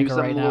James Franco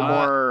right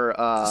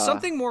now.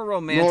 Something more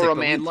romantic. More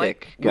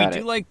romantic.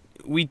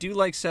 We do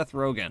like Seth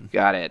Rogen.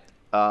 Got it.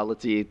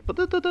 Let's see.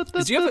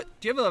 Do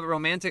you have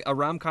a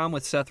rom-com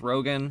with Seth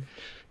Rogen?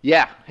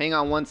 Yeah. Hang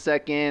on one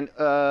second.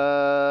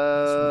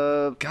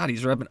 God,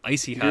 he's rubbing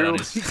icy hot on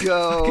his. Here we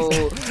go.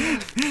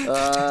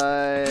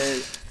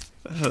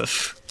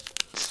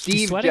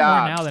 Steve sweating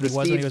Jobs. more now than he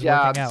was Steve when he was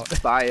Jobs working out.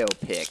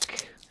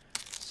 Biopic.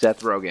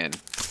 Seth Rogen.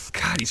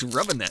 God, he's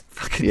rubbing that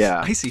fucking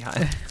icy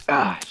hot.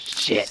 Ah,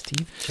 shit.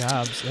 Steve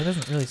Jobs. That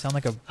doesn't really sound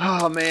like a.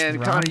 Oh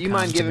man, Connor, you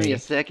mind giving me me a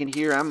second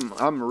here?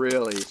 I'm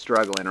really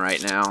struggling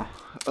right now.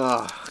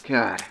 Oh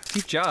God.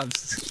 Steve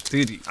Jobs,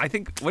 dude. I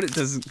think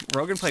does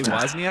Rogan play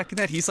Wozniak in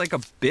that? He's like a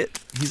bit.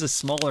 He's a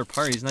smaller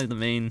part. He's not the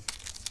main.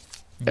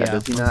 Yeah,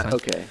 does he not?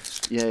 Okay.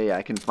 Yeah,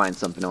 I can find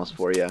something else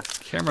for you.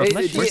 Camera.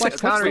 Connor, you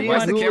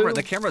got the camera? Hulu?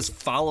 The camera's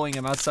following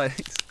him outside.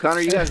 Connor,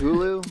 you got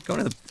Hulu? You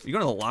going to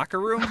the locker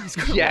room?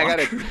 Yeah, I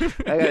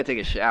gotta take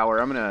a shower.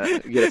 I'm gonna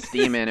get a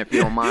steam in if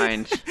you don't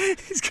mind.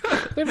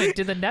 Wait a minute.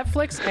 Did the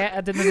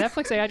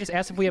Netflix AI just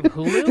ask if we have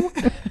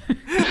Hulu?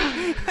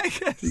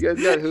 You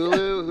guys got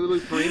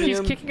Hulu Premium? He's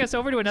kicking us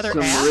over to another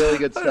Some app. really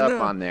good stuff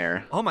on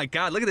there. Oh my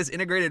God! Look at this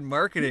integrated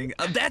marketing.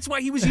 That's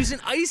why he was using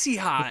Icy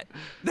Hot.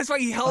 That's why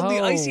he held the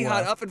Icy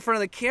Hot up in front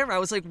of the camera. I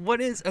was like,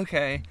 "What is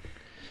okay?"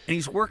 And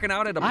he's working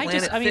out at a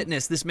Planet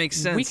Fitness. This makes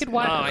sense. We could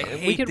watch.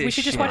 We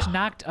should just watch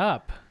Knocked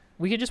Up.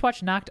 We could just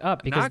watch Knocked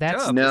Up because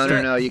that's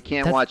no. You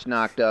can't watch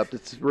Knocked Up.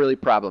 It's really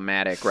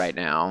problematic right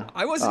now.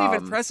 I wasn't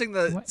even pressing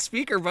the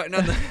speaker button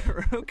on the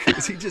Roku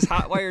because he just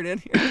hotwired in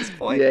here at this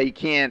point. Yeah, you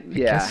can't.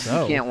 Yeah,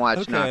 so. You can't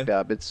watch Knocked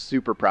Up. It's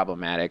super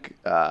problematic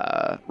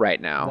right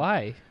now.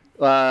 Why?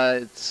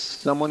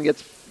 Someone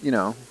gets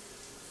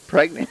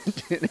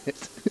pregnant in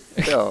it.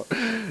 So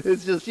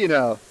it's just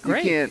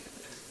Great. You can't.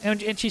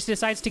 And she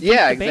decides to keep the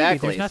baby.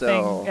 Exactly. There's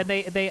nothing, so, and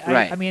they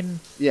right. I mean,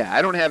 yeah,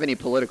 I don't have any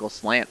political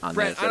slant on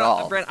this at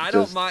all. Brent, I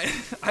don't mind.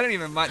 I don't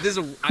even mind.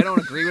 I don't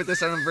agree with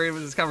this. I don't agree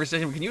with this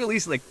conversation. But can you at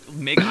least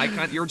make eye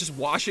contact? You're just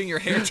washing your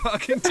hair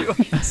talking to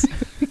us.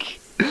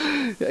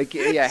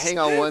 Yeah, hang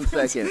on one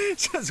second.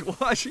 Just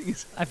washing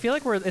his... I feel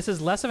like this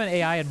is less of an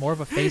AI and more of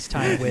a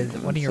FaceTime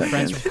with one of your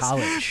friends from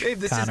college. Babe,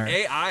 this Connor.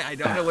 is AI. I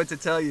don't know what to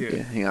tell you.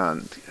 Yeah, hang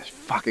on.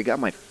 Fuck, I got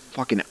my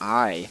fucking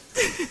eye.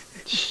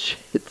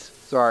 Shit.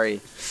 Sorry.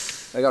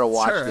 I gotta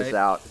watch this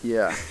out.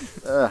 Yeah.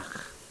 Ugh.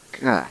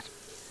 God.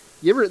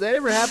 That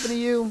ever happen to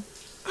you?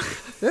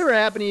 That ever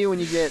happen to you when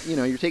you get,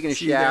 you're taking a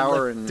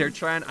shower and they're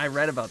trying? I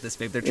read about this,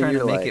 babe. They're trying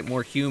to make it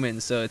more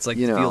human, so it's like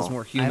it feels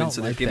more human.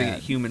 So they're giving it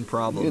human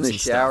problems. You're in the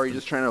shower, stuff. you're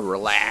just trying to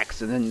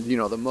relax, and then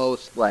the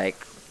most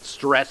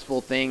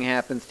stressful thing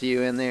happens to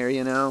you in there.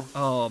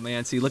 Oh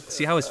man, see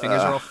how his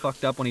fingers are all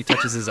fucked up when he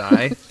touches his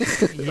eye.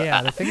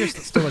 Yeah, the fingers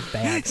still look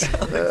bad.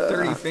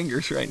 30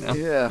 fingers right now.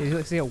 Yeah.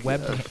 You see a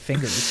web of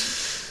fingers.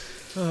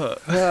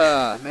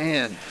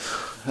 Man.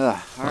 All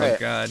right. Oh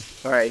God.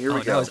 All right, here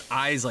we go. Now his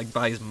eyes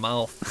by his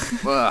mouth.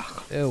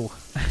 Ew.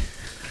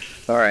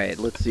 All right,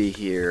 let's see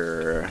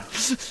here.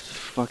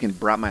 Fucking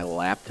brought my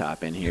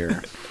laptop in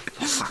here.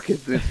 Fuck,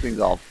 this thing's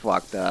all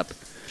fucked up.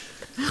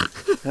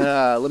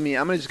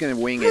 I'm just gonna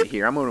wing it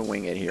here. All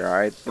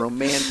right.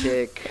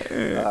 Romantic.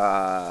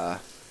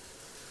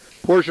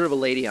 Portrait of a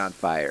Lady on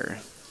Fire.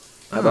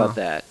 How about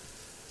that?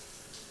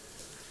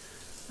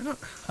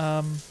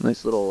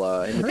 Nice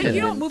little independent.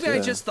 You know what movie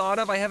I just thought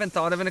of? I haven't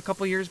thought of in a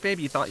couple years, babe.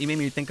 You made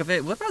me think of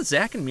it. What about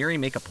Zach and Miri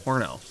make a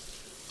porno?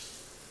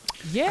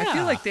 Yeah, I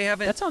feel like they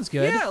haven't. That sounds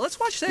good. Yeah, let's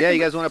watch that. Yeah, you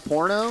guys want a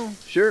porno?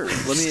 Sure.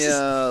 Let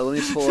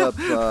me pull up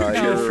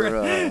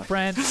your.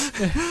 Brent.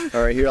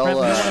 All right, here Brent, I'll. we don't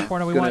want a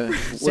porno. We want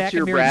what's Zach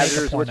your and Miri make a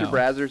Brazzers? What's your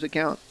porno. Brazzers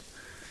account?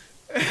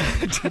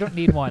 You don't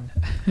need one.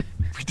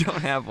 We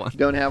don't have one.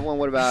 Don't have one.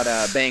 What about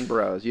Bang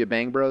Bros? You a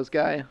Bang Bros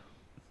guy?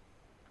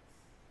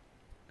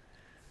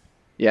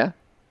 Yeah.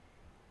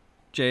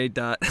 J.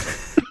 Dot.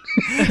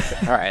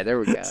 All right, there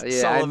we go. Yeah,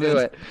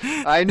 Sullivan.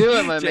 I knew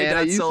it, my J.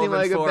 man. You seem Sullivan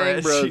like a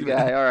Bang Bros Gmail.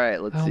 guy. All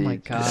right, let's see. Oh my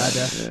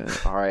God.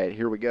 All right,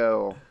 here we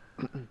go.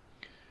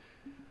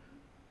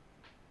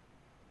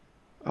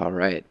 All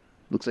right.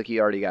 Looks like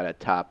you already got a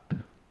top.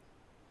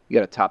 You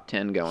got a top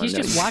 10 going. He's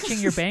just watching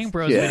your Bang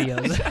Bros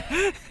videos.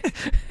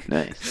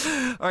 Nice.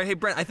 All right, hey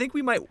Brent, I think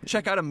we might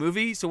check out a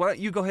movie. So why don't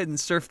you go ahead and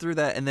surf through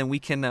that, and then we'll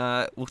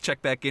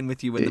check back in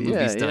with you when the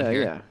movie's done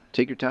here. Yeah.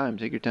 Take your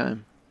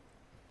time.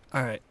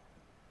 All right.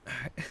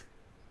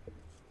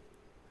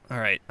 All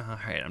right.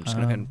 I'm just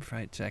gonna go ahead and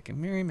try Jack and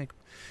Mary.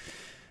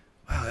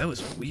 Wow, that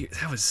was weird.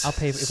 That was. I'll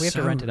pay if we have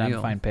to rent it. I'm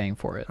fine paying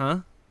for it. Huh?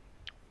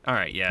 All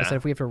right. Yeah. I said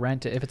if we have to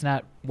rent it, if it's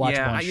not watchable.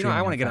 Yeah. On streaming,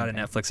 I want to I'm get fine out of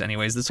paying. Netflix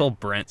anyways. This whole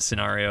Brent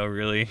scenario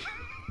really.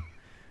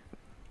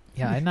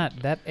 Yeah, I'm not.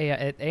 That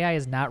AI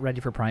is not ready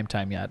for prime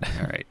time yet.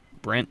 All right,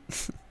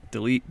 Brent.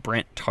 Delete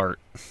Brent Tart.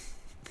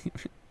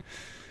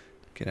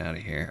 Get out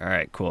of here. All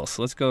right, cool.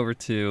 So let's go over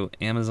to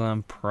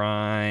Amazon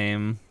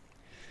Prime.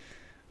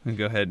 I'm gonna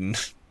go ahead and.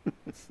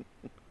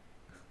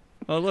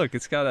 Oh, look,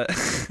 it's got a.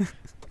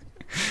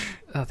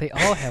 They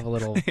all have a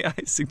little AI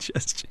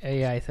suggestion.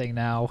 AI thing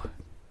now.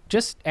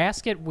 Just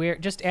ask it where.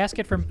 Just ask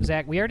it from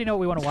Zach. We already know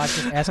what we want to watch.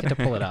 Just ask it to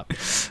pull it up.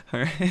 All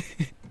right.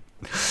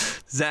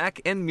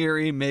 Zach and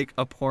Miri make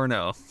a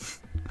porno.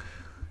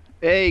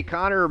 Hey,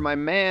 Connor, my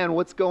man,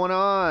 what's going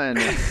on?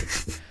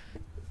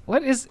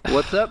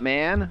 What's up,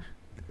 man?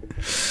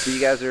 So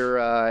you guys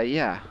are,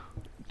 yeah.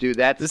 Dude,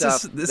 that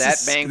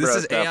Bang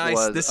Bros stuff AI,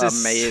 was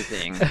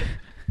amazing.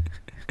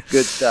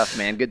 Good stuff,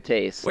 man. Good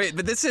taste. Wait,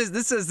 but this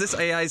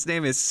AI's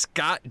name is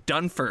Scott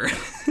Dunfer.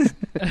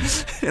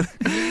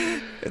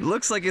 It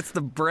looks like it's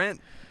the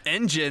Brent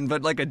engine,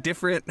 but like a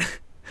different,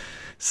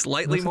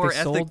 slightly more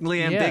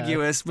ethically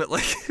ambiguous, but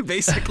like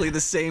basically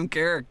the same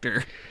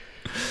character.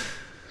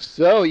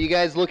 So, you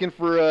guys looking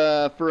for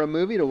a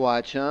movie to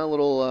watch, huh? A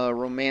little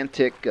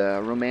romantic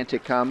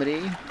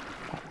comedy.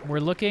 We're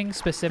looking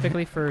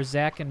specifically for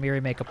Zach and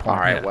Miri make a porno.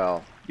 All right,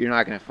 well, you're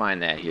not going to find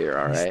that here,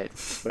 all right?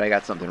 But I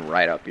got something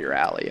right up your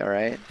alley, all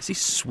right? Is he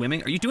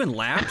swimming? Are you doing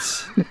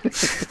laps?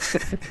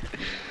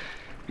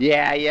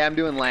 Yeah, I'm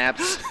doing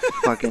laps.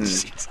 Fucking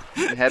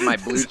had my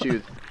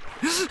Bluetooth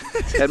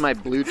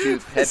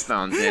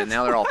headphones in.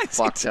 Now they're all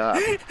fucked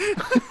up.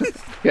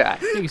 Yeah.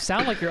 You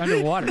sound like you're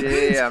underwater.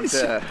 Yeah,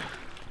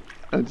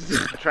 I'm just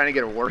trying to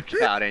get a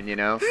workout in,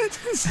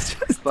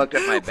 Fucked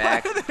up my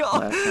back last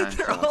time.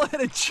 They're all at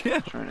a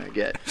gym. Trying to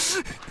get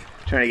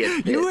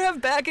fit. You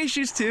have back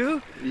issues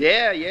too?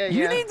 Yeah.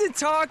 You need to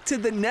talk to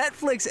the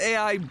Netflix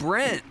AI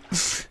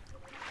Brent.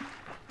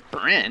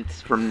 Brent?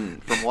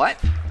 From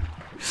what?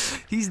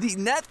 He's the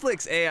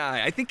Netflix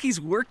AI. I think he's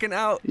working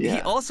out. Yeah.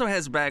 He also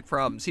has back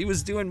problems. He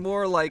was doing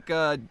more like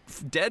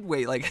dead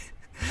weight.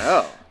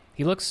 Oh.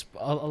 He looks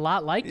a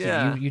lot like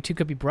you. You two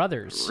could be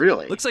brothers.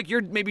 Really? Looks like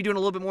you're maybe doing a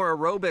little bit more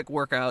aerobic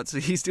workouts.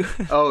 He's doing.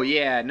 Oh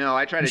yeah, no,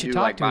 I try to do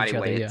like body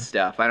weight yeah.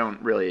 stuff. I don't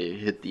really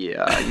hit the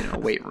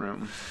weight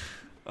room.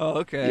 Oh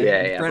okay.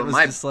 Yeah, Brent but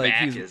my just like,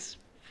 back is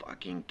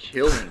fucking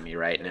killing me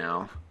right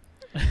now.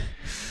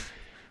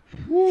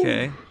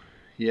 Okay.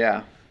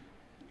 Yeah.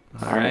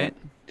 All right.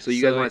 So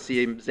you guys want to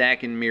see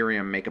Zach and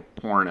Miriam make a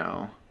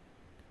porno?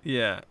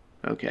 Yeah.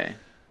 Okay.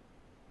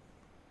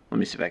 Let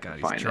me see if I can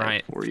find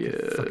that for you.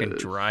 Fucking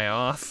dry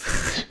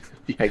off.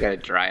 Yeah, I gotta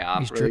dry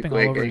off. He's really dripping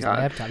quick. all over his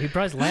laptop. He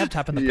brought his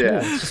laptop in the pool.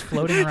 It's just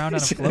floating around on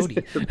a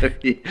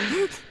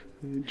floaty.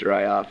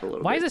 Dry off a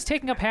little. Why bit. is this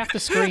taking up half the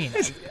screen?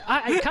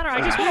 Connor,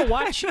 I just want to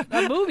watch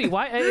a movie.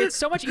 Why? It's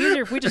so much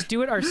easier if we just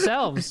do it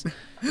ourselves.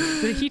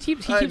 He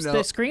keeps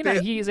the screen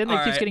that he's in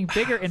there keeps getting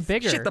bigger and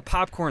bigger. Shit, the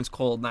popcorn's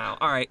cold now.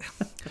 All right.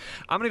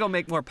 I'm going to go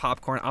make more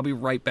popcorn. I'll be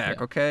right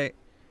back, okay?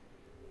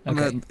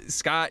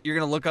 Scott, you're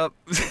going to look up.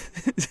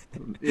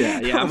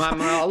 Yeah,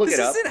 I'll look it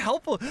up. This isn't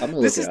helpful.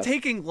 This is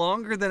taking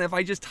longer than if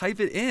I just type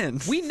it in.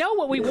 We know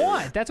what we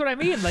want. That's what I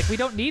mean. Like, we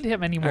don't need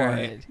him anymore.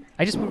 Right.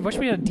 I just wish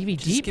we had a DVD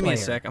Just give player.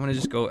 me a sec. I'm going to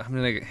just go.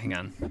 Hang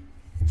on.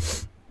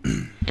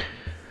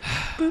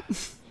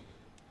 Boop.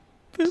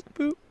 Boop,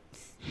 boop.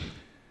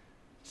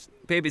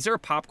 Babe, is there a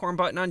popcorn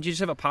button on? Do you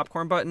just have a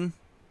popcorn button?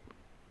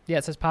 Yeah,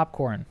 it says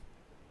popcorn.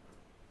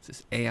 It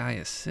says AI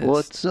assist.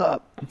 What's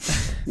up?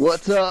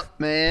 What's up,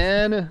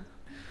 man?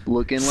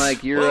 Looking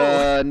like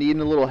you're needing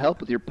a little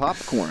help with your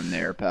popcorn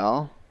there,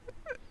 pal.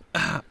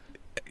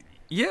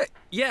 Yeah.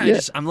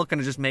 I'm looking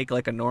to just make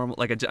like a normal,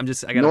 I got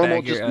normal, a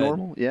bag here.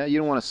 Normal. Yeah, you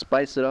don't want to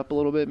spice it up a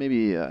little bit,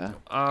 maybe.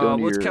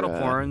 It's kettle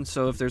corn.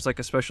 So if there's like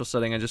a special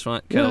setting, I just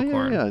want kettle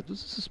corn. Yeah,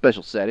 this is a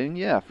special setting.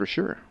 Yeah, for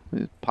sure.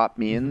 Pop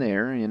me in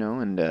there,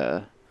 and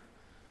go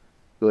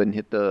ahead and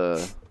hit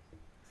the.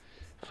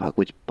 Fuck,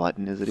 which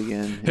button is it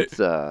again? It's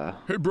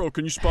Hey bro,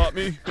 can you spot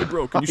me? Hey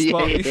bro, can you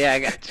spot me? Yeah, I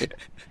got you.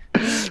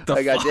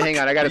 I got you. Hang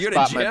on, I gotta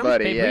spot my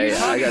buddy. Hey,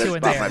 I gotta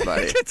spot my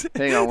buddy.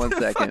 Hang on 1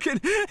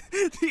 second.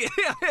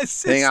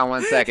 Hang on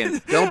 1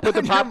 second. Don't put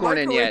the popcorn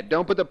in yet.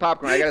 Don't put the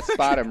popcorn. I gotta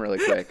spot him really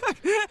quick.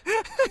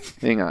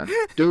 Hang on.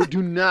 Do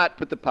not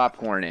put the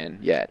popcorn in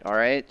yet. All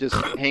right, just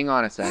hang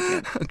on a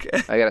second.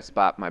 Okay. I gotta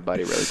spot my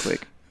buddy really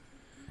quick.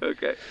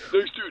 Okay.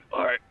 Thanks, dude.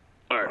 All right,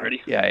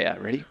 ready? Yeah,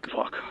 ready?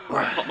 Fuck. All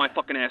right, pump my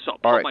fucking ass up.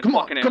 All right, come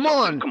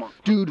on,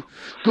 dude,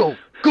 go.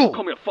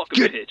 Call me a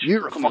fucking bitch.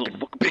 You're a fucking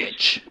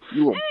bitch.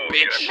 You little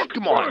bitch.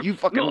 Come on, you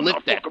fucking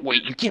lift that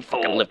weight. You can't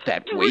fucking lift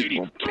that weight,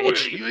 you little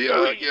bitch.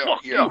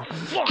 Yeah.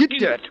 Get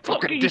that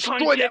fucking,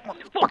 destroy that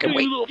motherfucking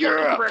weight.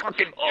 Yeah,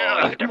 fucking,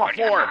 yeah. Come on,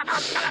 4,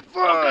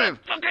 5,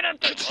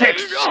 6, get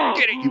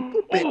it,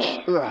 you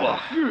bitch.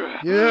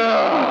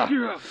 Yeah.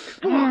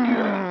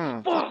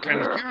 Fuck yeah,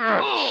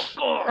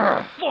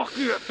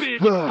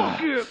 bitch.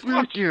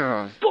 Fuck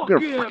yeah. Fuck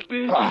yeah,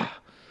 bitch.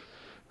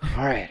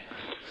 All right.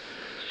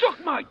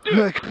 Suck my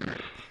dick.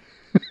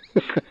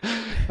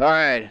 All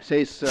right,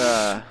 say,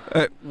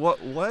 What?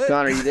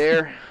 Connor, you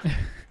there?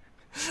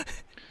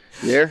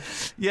 There?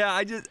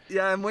 Yeah,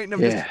 I'm waiting.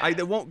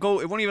 It won't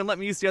go. It won't even let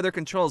me use the other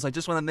controls. I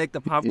just want to make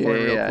the popcorn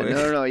real quick.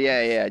 No.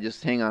 Yeah.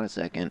 Just hang on a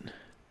second.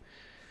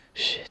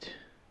 Shit.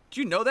 Do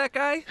you know that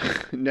guy?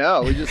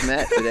 No, we just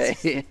met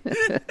today.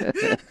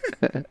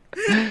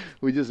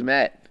 We just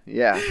met.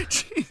 Yeah.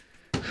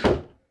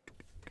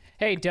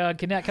 Hey, Doug,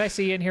 can I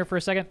see you in here for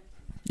a second?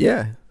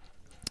 Yeah.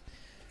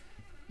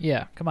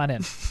 Yeah, come on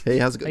in. Hey,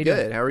 how's it How you good?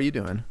 doing? How are you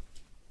doing?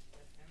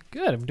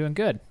 Good, I'm doing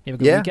good. You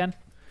have a good Yeah. weekend?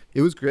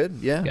 It was good.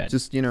 Yeah. Good.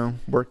 Just,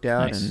 worked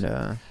out Nice.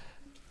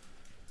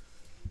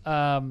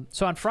 and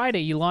So on Friday,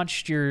 you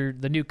launched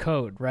the new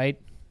code, right?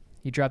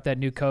 You dropped that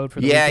new code for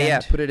the yeah,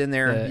 weekend. yeah, put it in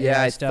there. The Yeah,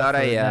 AI I stuff thought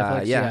for I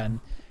Netflix, and,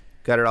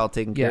 got it all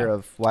taken care Yeah.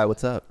 of. Why?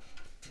 What's up?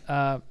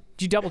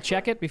 did you double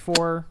check it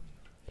before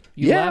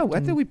you Yeah, left?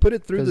 I think we put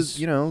it through 'cause-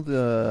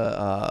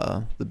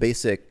 the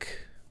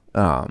basic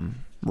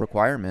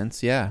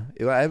requirements. Yeah,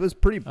 it was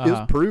pretty. It was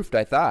Uh-huh. proofed.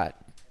 I thought.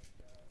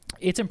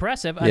 It's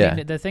impressive. I Yeah.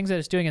 mean, the things that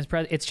it's doing is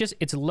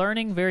it's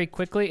learning very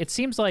quickly. It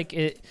seems like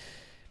it.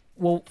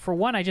 Well, for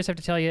one, I just have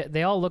to tell you,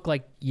 they all look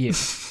like you.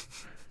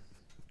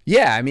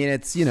 Yeah, I mean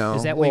it's Is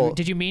that what well,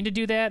 did you mean to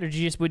do that, or did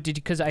you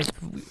because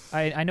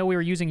I know we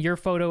were using your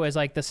photo as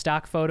like the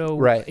stock photo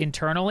Right.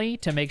 internally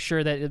to make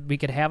sure that we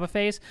could have a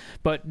face,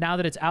 but now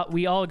that it's out,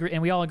 we all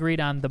agreed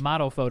on the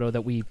model photo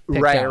that we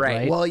picked right, out,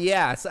 right. Well,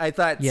 yeah. So I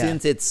thought Yeah.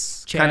 since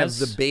it's kind of Chaz?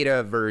 the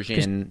beta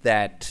version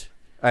that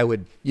I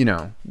would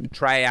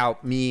try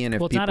out me and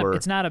if Well, people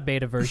it's not a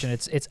beta version.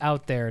 It's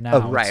out there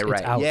now. Oh, right, It's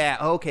right. out. Yeah,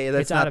 okay.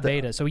 That's It's not out of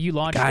beta. So you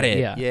launched Got it.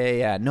 Yeah.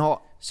 Yeah.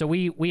 No, So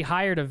we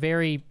hired a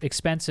very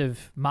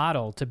expensive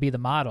model to be the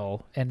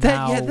model, and that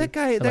now that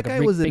guy like a guy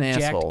big- was an big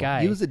jacked asshole.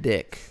 guy. He was a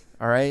dick.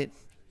 All right.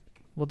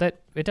 Well,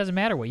 it doesn't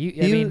matter what you.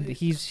 I He- mean,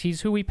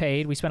 he's who we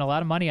paid. We spent a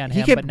lot of money on He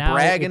him, kept but now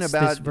bragging it's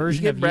about this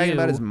version he kept of bragging you.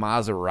 about his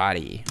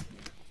Maserati.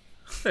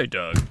 Hey,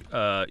 Doug.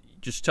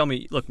 Just tell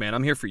me. Look, man,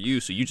 I'm here for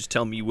you. So you just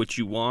tell me what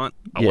you want.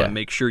 I Yeah. want to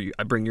make sure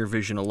I bring your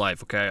vision to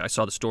life. Okay. I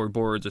saw the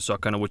storyboards. I saw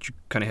kind of what you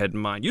kind of had in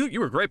mind. You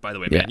were great, by the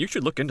way, man. Yeah. You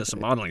should look into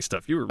some modeling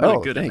stuff. You were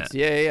really good thanks. at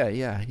that.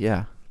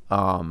 Yeah.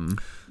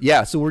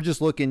 Yeah. So we're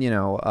just looking.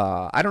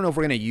 I don't know if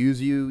we're gonna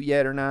use you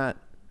yet or not.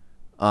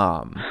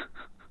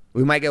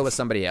 We might go with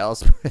somebody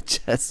else,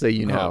 just so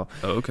you know.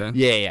 Oh, okay.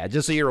 Yeah.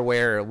 Just so you're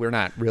aware, we're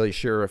not really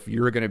sure if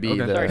you're gonna be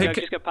Okay. the. Sorry, Hey, Doug,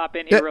 just gonna pop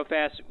in here real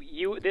fast.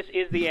 This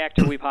is the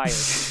actor we've hired.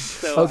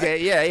 So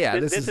Okay, yeah.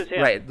 This is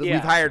him. right. Yeah. We've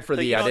hired for So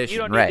the you don't- audition, you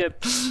don't right?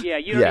 Need to,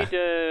 you don't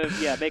need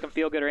to make him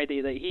feel good or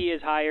anything. That he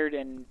is hired,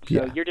 and so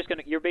Yeah.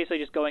 you're basically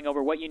just going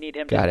over what you need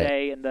him Got to it.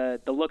 say and the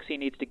looks he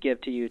needs to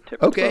give to you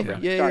to Okay, program.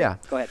 yeah, Sorry, yeah.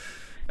 Go ahead.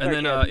 And Sorry,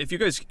 then Chad. if you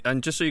guys,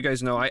 and just so you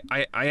guys know, I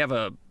have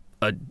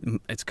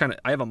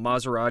I have a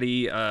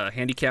Maserati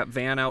handicap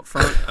van out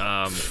front.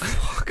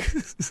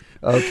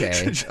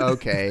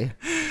 Okay.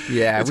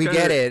 Yeah, It's we kinda-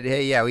 get it.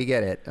 Hey, yeah, we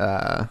get it.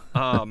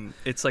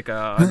 It's like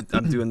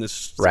I'm doing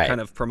this Right. kind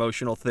of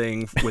promotional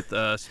thing with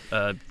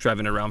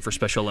driving around for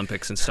Special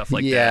Olympics and stuff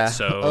like yeah. that.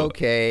 So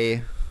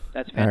Okay.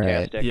 That's all right.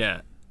 fantastic.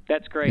 yeah.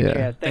 That's great, Yeah.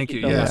 Chaz. Thank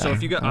you. so Yeah. much. So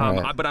if you got, All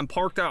right. but I'm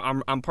parked out.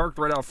 I'm parked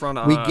right out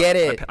front. We get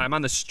it. I'm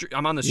on the street.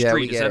 I'm on the Yeah,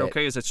 we street. Is get that it.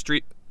 okay? Is that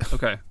street?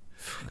 Okay.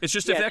 It's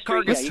just if Yeah, that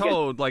car street, yeah, gets you get-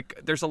 towed, like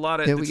there's a lot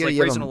of Yeah, we it's get like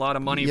raising a lot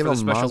of money for the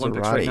Special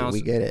Olympics right now.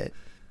 We get it.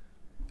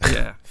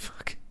 Yeah.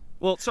 Fuck.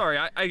 Well, sorry,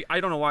 I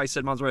don't know why I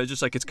said Maserati. It's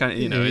just like it's kind of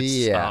it's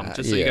Yeah,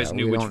 just so you yeah, guys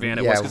knew we which don't- van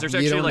it yeah, was because there's you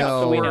actually don't like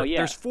know- We four. know, yeah.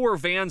 There's 4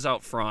 vans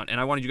out front, and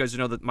I wanted you guys to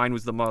know that mine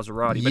was the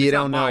Maserati. But You it's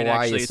don't not know mine, why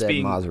actually. you It's said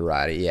being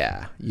Maserati.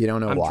 Yeah, you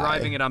don't know I'm why.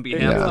 driving it on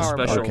behalf Yeah. of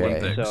the Special Okay,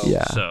 Olympics.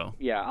 yeah. So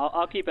Yeah,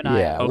 I'll keep an eye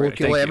Yeah, out. Okay, well, thank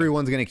you.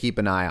 everyone's gonna keep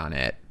an eye on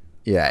it.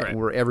 Yeah,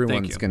 Great.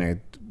 everyone's you. gonna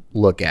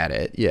look at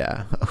it.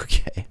 Yeah,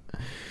 okay.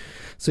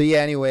 So yeah,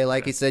 anyway,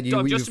 like I said,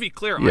 Doug, just to be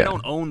clear, I yeah.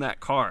 don't own that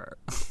car.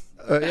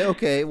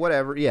 Okay,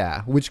 whatever.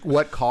 Yeah,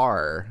 what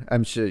car?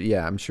 I'm sure.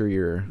 Yeah, I'm sure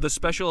you're The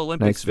Special nice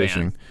Olympics van.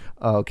 fishing.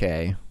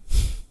 Okay.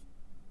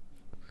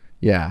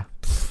 Yeah.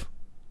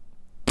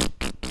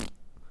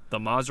 The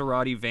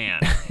Maserati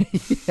van.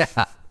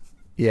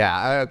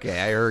 Yeah. Okay,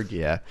 I heard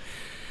you.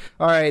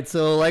 All right,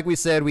 so like we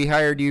said, we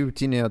hired you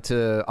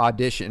to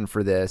audition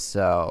for this.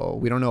 So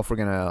we don't know if we're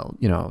gonna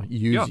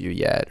use Yeah. you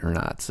yet or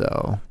not.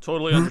 So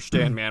Totally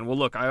understand, man. Well,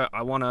 look, I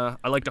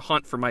like to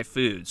hunt for my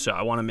food, so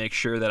I want to make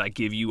sure that I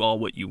give you all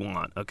what you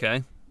want.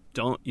 Okay?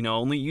 Don't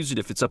only use it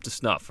if it's up to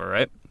snuff. All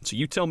right? So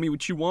you tell me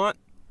what you want,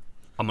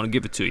 I'm gonna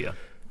give it to you.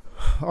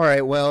 all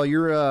right, well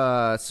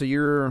you're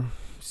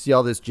see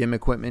all this gym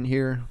equipment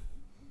here.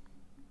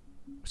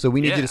 So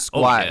we need you Yeah. to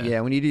squat. Oh, yeah.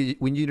 Yeah, we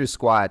need you to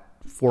squat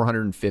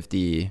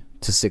 450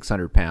 to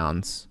 600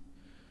 pounds.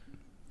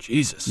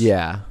 Jesus.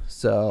 Yeah.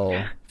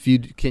 So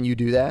can you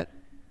do that?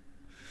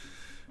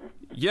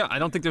 Yeah, I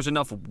don't think there's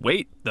enough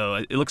weight though.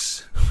 It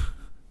looks.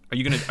 Are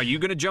you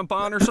gonna jump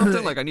on or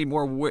something? Like I need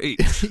more weight.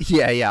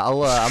 Yeah.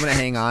 I'm gonna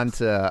hang on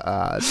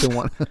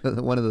to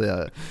one of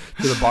the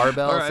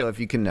barbell. All right. So if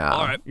you can.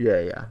 All right.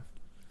 Yeah.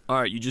 All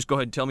right, you just go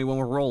ahead and tell me when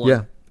we're rolling.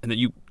 Yeah. And then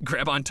you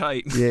grab on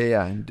tight.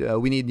 Yeah.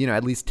 And we need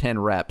at least 10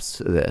 reps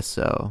of this.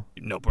 So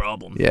No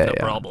problem. yeah. No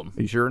yeah. problem.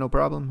 Are you sure? No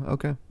problem.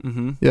 Okay.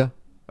 Mm-hmm. Yeah.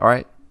 All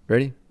right.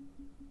 Ready?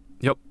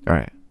 Yep. All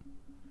right.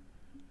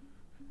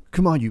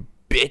 Come on, you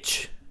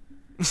bitch.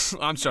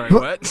 I'm sorry.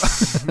 What?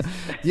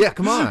 Yeah.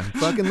 Come on.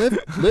 Fucking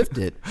lift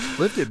it.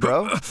 Lift it,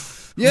 bro.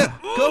 Yeah.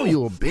 Go,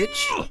 you little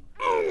bitch.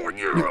 Oh,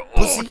 yeah.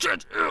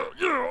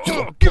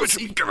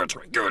 pussy. Give it to me. Give it to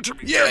me. Give it to me.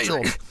 Yeah, Give it to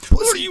me. you What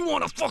pussy. do you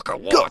want to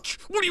fucking watch?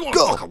 What do you want to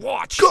Go. fucking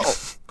watch? Go.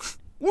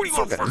 What do you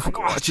want to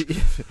fucking watch?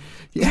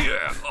 Yeah.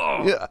 Yeah.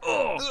 Oh. Yeah.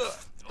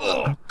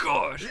 Oh,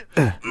 gosh.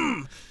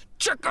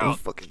 Check out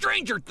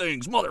Stranger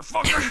Things,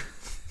 motherfucker.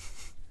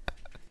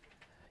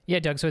 Yeah,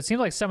 Doug. So it seems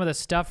like some of the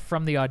stuff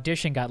from the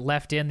audition got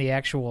left in the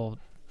actual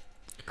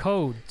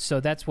code.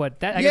 So that's what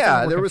that. I guess that's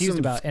what we're there were confused some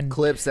about. And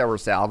clips that were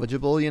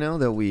salvageable,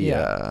 that we.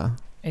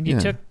 and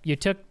you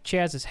took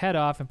Chaz's head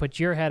off and put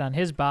your head on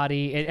his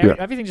body.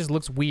 Everything just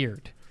looks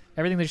weird.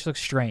 Everything just looks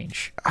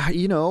strange.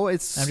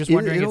 It's. I'm just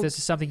wondering if this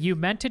is something you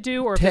meant to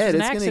do, or if Ted, it's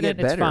an it's accident. Gonna get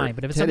better. It's fine.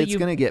 But if it's Ted, something it's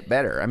going to get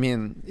better. I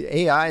mean,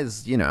 AI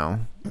is,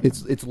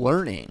 it's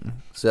learning,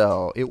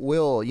 so it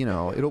will,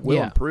 it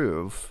will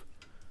improve.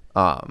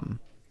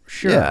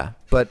 Sure. Yeah,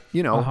 but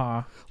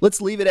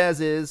let's leave it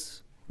as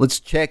is. Let's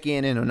check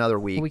in another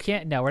week. We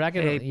can't. No, we're not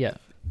going to. Yeah.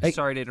 Hey.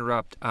 Sorry to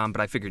interrupt, but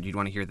I figured you'd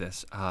want to hear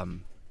this.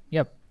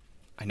 Yep.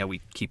 I know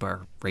we keep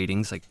our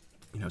ratings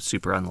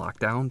super on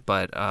lockdown,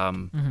 but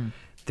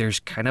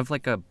there's kind of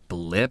like a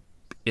blip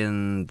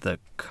in the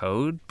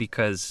code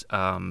because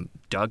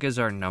Doug is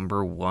our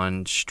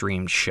 #1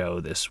 streamed show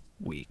this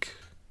week.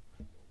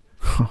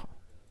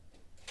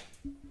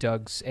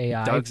 Doug's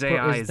AI. Doug's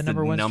AI is the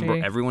number.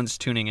 Stream? Everyone's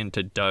tuning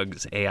into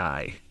Doug's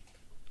AI.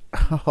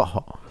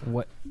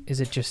 What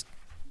is it? Just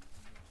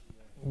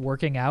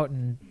working out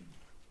and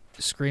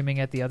screaming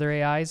at the other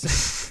AIs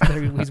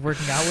that he's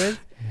working out with?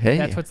 Hey,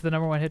 that's what's the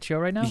 #1 hit show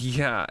right now.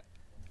 Yeah,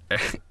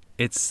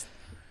 it's.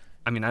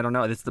 I mean, I don't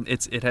know.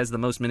 It has the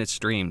most minutes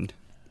streamed.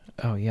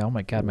 Oh yeah! Oh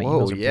my God! My Whoa,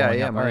 emails are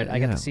blowing up. All right, I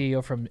got yeah. the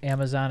CEO from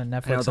Amazon and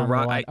Netflix the on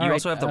Rock, the line. you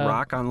also have the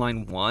Rock on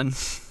line 1.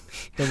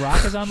 The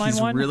Rock is on line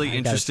 1. He's really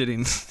interested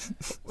in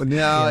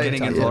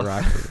getting involved.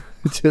 Rock.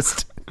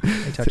 Just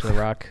I talked to the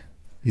Rock.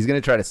 He's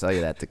gonna try to sell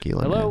you that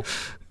tequila. Hello.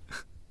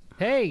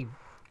 Hey.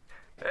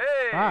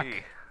 Hey. Rock.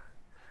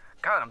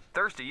 God, I'm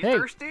thirsty. You Hey.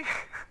 thirsty?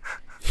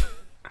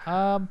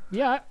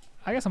 Yeah.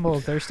 I guess I'm a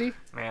little thirsty.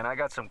 Man, I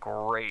got some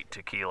great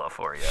tequila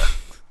for you.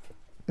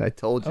 I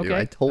told you. Okay.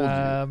 I told you.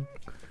 Damn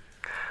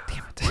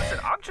it. Listen,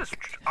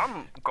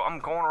 I'm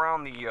going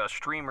around the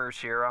streamers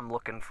here. I'm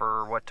looking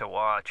for what to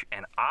watch,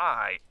 and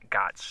I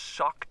got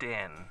sucked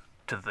in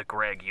to the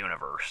Greg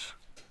universe.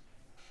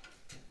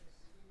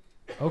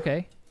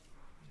 Okay.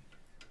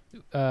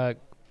 The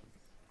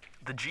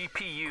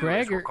GPU,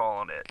 Greg as we're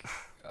calling it.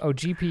 Oh,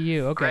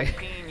 GPU. Okay. Greg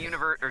Peen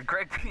Universe.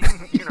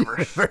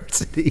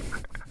 University.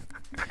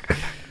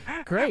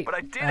 Great. But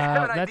I did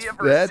have an idea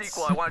for a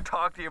sequel I want to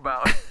talk to you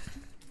about.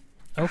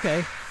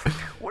 Okay.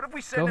 What if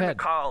we send him to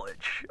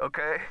college,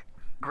 okay?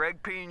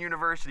 Greg Peen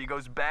University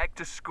goes back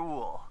to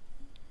school.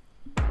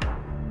 All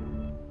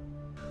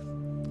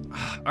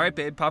right,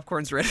 babe,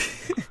 popcorn's ready.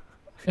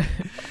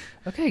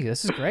 Okay,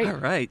 this is great. All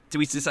right. Did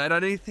we decide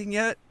on anything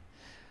yet?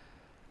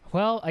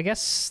 Well, I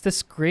guess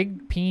this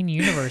Greg Peen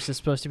universe is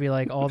supposed to be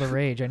like all the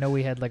rage. I know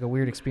we had like a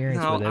weird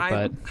experience with it,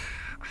 but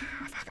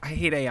I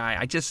hate AI.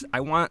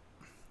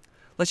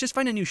 Let's just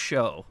find a new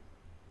show.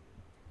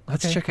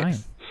 Let's check fine.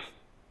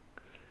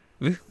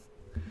 it.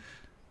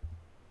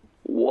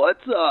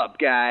 What's up,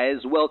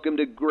 guys? Welcome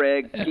to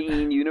Greg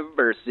Peen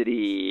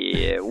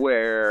University,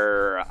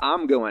 where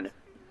I'm going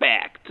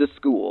back to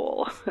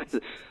school.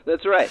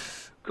 That's right.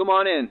 Come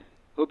on in.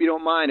 Hope you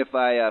don't mind if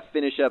I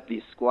finish up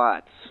these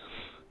squats.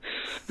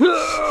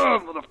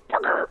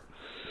 Motherfucker!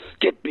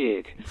 Get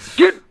big!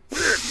 Get big,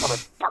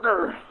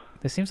 motherfucker!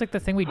 This seems like the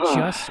thing we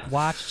just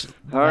watched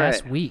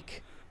last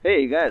week.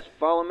 Hey, you guys,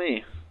 follow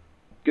me.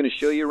 Gonna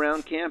show you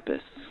around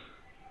campus.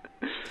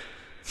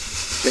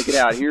 Check it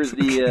out. Here's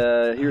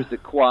the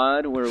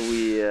quad where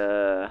we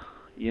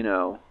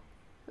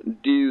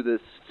do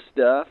this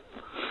stuff.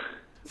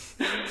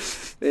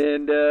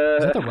 And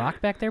is that the Rock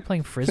back there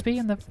playing frisbee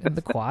in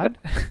the quad?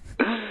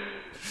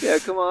 Yeah,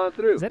 come on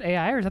through. Is that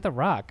AI or is that the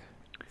Rock?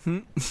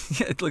 Yeah,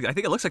 I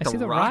think it looks like I see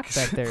the Rock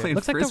back there. It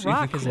looks like the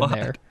Rock is in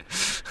there.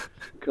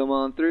 Come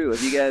on through.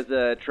 Have you guys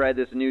tried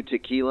this new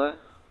tequila?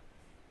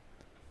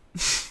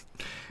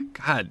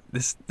 God,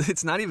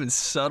 it's not even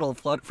subtle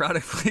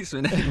product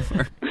placement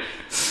anymore.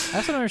 I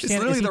also don't understand. It's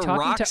literally is he the talking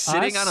Rock to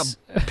sitting us?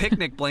 on a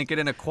picnic blanket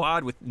in a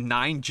quad with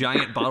 9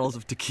 giant bottles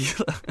of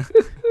tequila.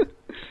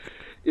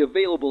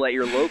 Available at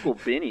your local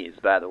Binny's,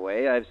 by the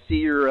way. I see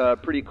you're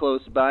pretty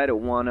close by to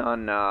one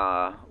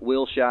on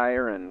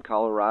Wilshire and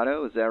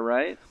Colorado. Is that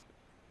right?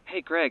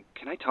 Hey, Greg,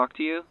 can I talk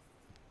to you?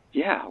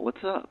 Yeah,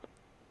 what's up?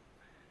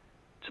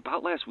 It's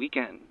about last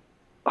weekend.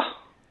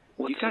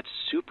 Oh, you got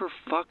super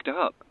fucked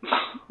up.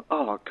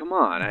 Oh, come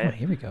on. Oh,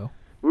 here we go.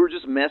 We were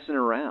just messing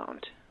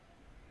around.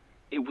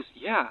 It was,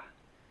 yeah.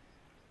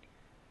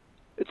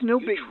 It's no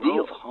big deal. You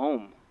drove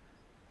home.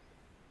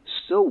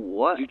 So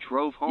what? You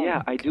drove home.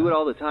 Yeah, I do it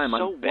all the time.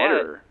 So I'm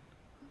better.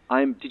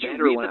 I'm Did you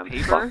better read when the I'm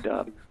paper? fucked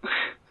up.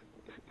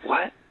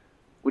 What?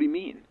 What do you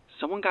mean?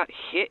 Someone got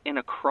hit in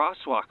a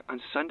crosswalk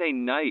on Sunday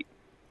night,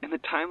 and the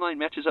timeline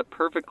matches up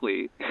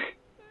perfectly.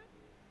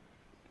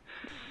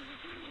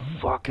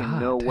 Fucking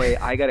God. no way.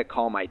 I gotta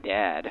call my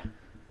dad.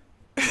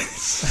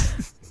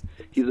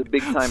 He's a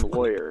big-time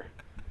lawyer.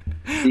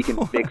 he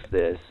can fix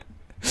this.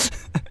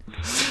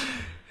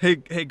 Hey,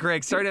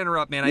 Greg, sorry to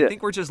interrupt, man. Yeah. I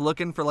think we're just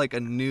looking for like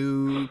a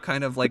new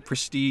kind of like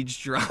prestige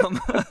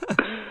drama.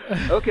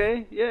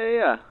 Okay,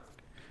 yeah.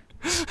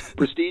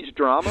 Prestige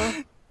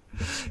drama?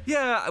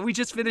 Yeah, we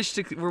just finished.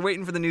 We're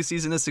waiting for the new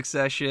season of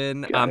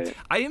Succession. Got it.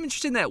 I am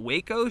interested in that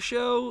Waco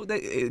show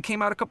that it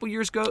came out a couple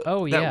years ago.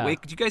 Oh, that yeah. Do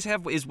you guys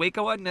have? Is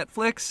Waco on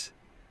Netflix?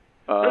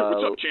 Hey,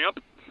 what's up, champ?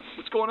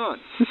 What's going on?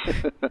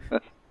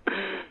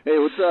 Hey,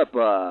 what's up?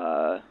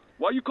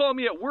 Why you calling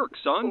me at work,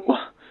 son?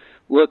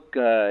 Look,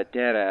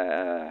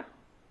 Dad,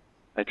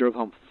 I drove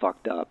home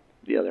fucked up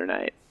the other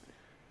night.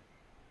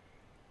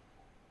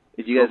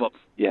 If you guys, Drove up?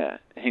 Yeah,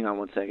 hang on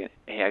one second.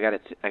 Hey, I gotta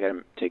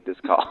take this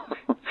call.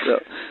 So,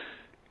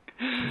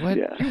 What?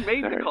 yeah, You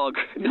made sorry. the call.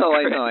 No,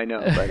 I know,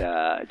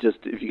 but just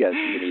if you guys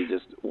give me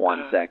just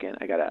 1 second,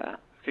 I gotta.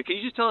 Okay, can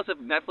you just tell us if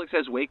Netflix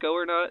has Waco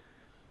or not?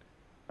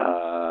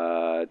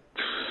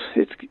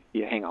 It's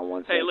hang on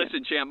one second. Hey,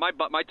 listen, champ.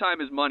 My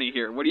time is money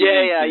here. What do you?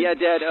 Yeah,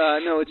 Dad.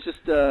 No, it's just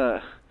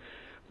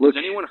look. Is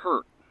anyone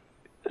hurt?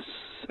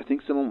 I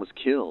think someone was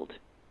killed.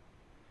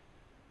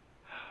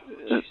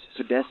 Jesus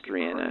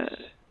Pedestrian.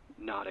 Christ.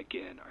 Not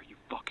again. Are you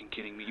fucking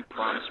kidding me? You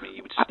promised me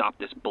you would stop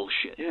this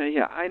bullshit.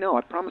 Yeah, I know.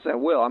 I promise I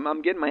will.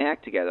 I'm getting my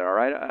act together. All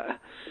right.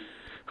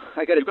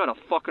 I got. You got a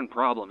fucking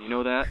problem. You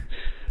know that?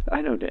 I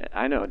know, Dad.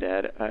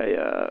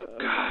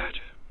 God.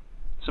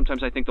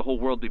 Sometimes I think the whole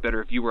world would be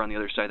better if you were on the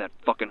other side of that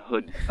fucking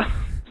hood.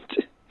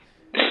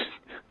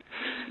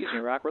 Excuse me,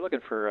 Rock. We're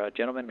looking for a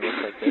gentleman who looks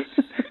like this.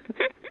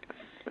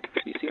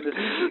 You seen this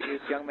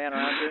young man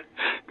around here?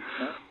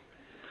 No?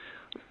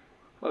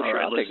 Well, All sure,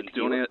 right, I'll listen. take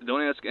it.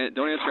 Don't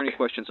answer any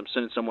questions. I'm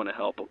sending someone to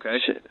help. Okay?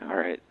 Shit. All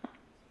right.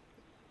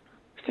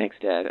 Thanks,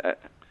 Dad.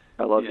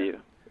 I love Yeah. you.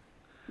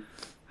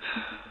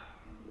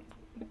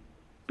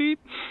 Beep.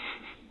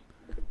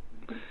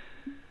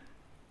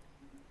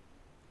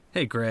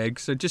 Hey, Greg.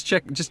 So just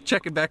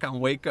checking back on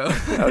Waco.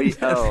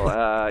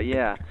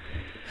 Yeah.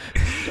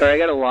 Sorry, I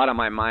got a lot on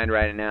my mind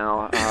right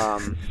now. Shit.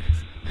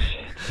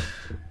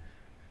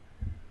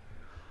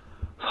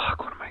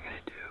 Fuck, what am I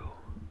gonna do?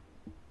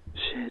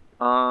 Shit.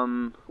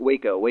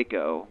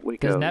 Waco.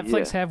 Does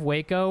Netflix yeah. have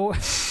Waco?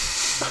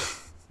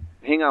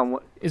 Hang on.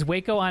 Is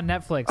Waco on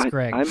Netflix,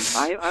 Greg?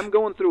 I'm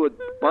going through a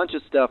bunch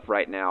of stuff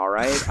right now. All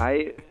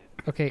right.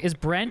 Okay, is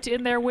Brent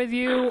in there with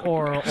you,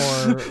 or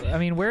I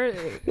mean, where?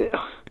 Why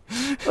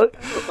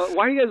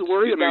are you guys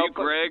worried Excuse me,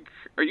 about?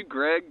 Are you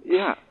Greg?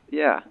 Yeah.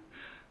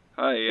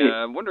 Hi.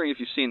 I'm wondering if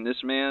you've seen this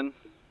man,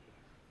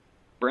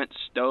 Brent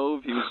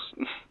Stove. He was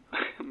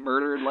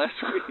murdered last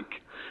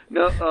week.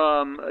 No.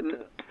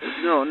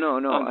 No.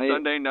 On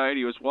Sunday night,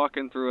 he was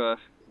walking through a.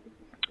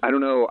 I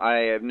don't know. I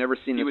have never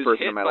seen He this was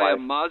person hit in my by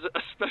life.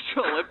 a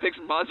Special Olympics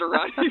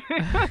Maserati.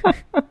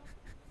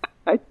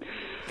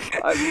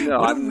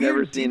 I've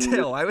never seen detail.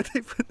 this Why would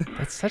they put that?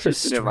 That's such a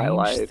person in my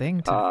life. strange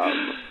thing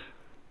to.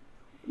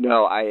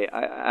 No, I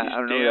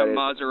don't know Damn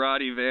what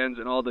Maserati vans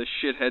and all the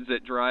shitheads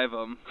that drive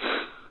them.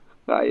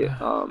 that is.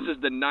 This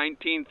is the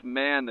 19th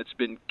man that's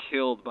been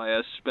killed by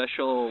a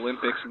Special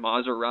Olympics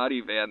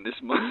Maserati van this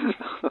month.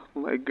 Oh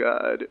my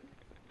God.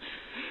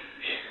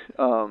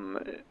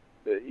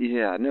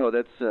 Yeah, no,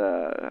 that's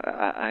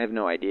I have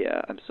no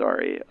idea. I'm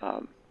sorry.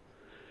 Am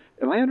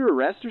I under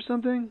arrest or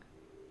something?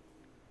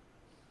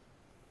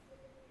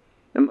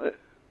 Go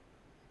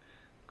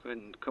ahead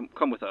and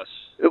come with us.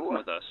 Come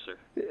with us, sir.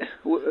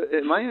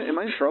 Am I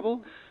in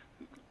trouble?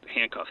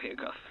 Handcuff.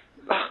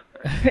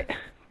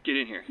 Get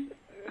in here.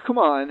 Come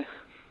on.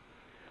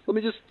 Let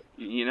me just.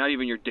 Not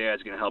even your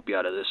dad's gonna help you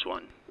out of this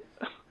one.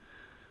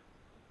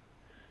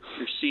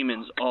 Your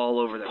semen's all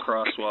over the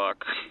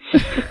crosswalk.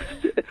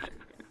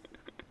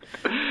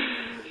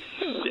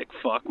 Sick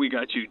fuck. We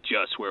got you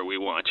just where we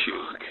want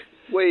you.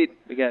 Wait.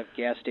 We got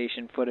gas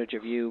station footage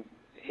of you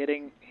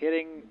hitting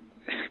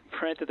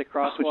Brent at the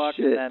crosswalk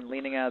shit. and then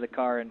leaning out of the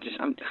car and just.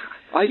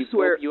 I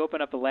swear. You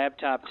open up a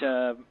laptop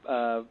to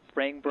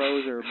Bang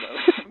Bros or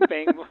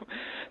Bang,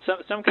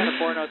 some kind of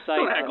porno site.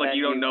 Don't act like and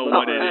you don't know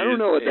what it is. I don't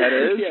know what that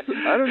is.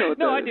 Yeah. I don't know what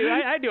No, that I is. do.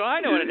 I do. I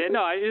know what it is.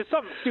 No, it's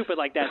something stupid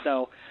like that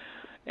though.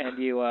 And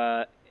you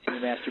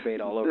masturbate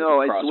all over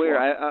No, the crosswalk. I swear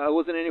I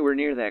wasn't anywhere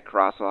near that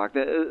crosswalk.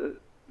 All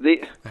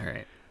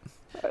right.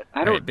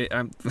 I don't. All right, babe,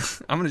 I'm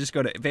gonna just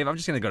go to babe. I'm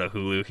just gonna go to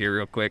Hulu here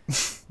real quick.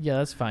 Yeah,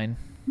 that's fine.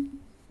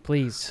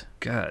 Please.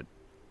 God,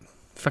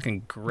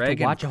 fucking Greg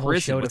to watch in a whole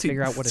prison. show to What's he-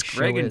 figure out what a it's show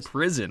Greg in is.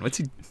 prison. What's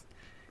he?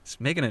 He's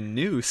making a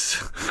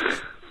noose.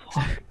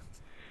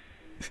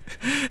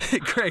 Hey,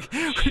 Greg,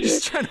 we're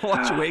just trying to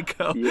watch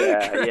Waco.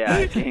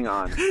 Yeah. Hang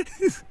on.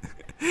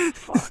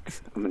 Fuck.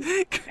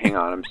 Hang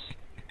on.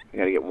 I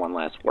gotta get one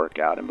last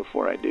workout in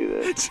before I do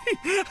this.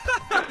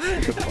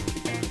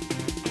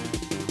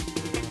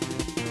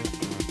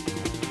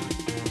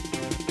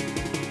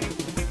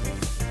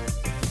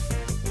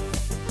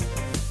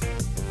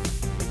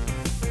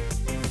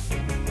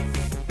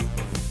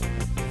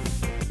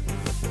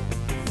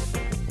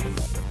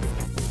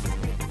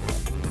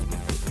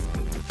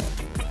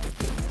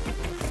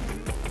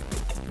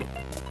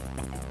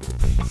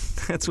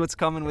 That's what's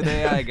coming with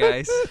AI,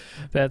 guys.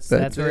 That's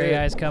where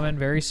AI is coming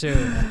very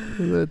soon.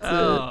 That's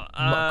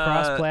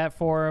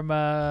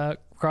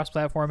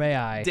Cross-platform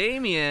AI.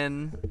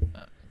 Damian,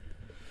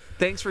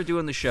 thanks for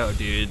doing the show,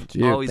 dude.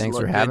 Dude, Always thanks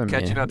for good having me.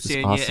 catching up, It's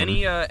seeing awesome.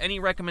 you. Any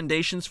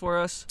recommendations for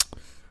us?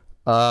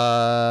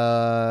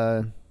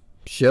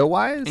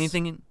 Show-wise?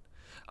 Anything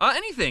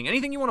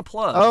you want to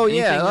plug? Oh, Anything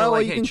yeah. you're Well,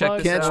 like, you hey, can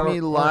check this catch out? me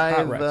Hot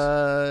live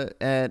Rex.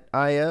 at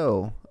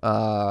I.O.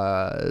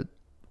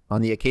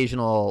 On the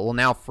occasional, well,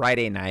 now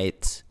Friday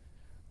night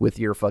with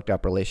Your Fucked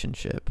Up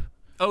Relationship.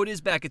 Oh, it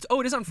is back. It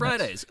is on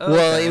Fridays. Oh,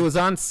 Well, okay. it was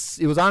on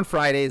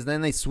Fridays,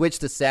 then they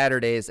switched to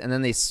Saturdays, and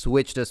then they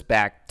switched us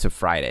back to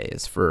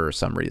Fridays for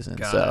some reason.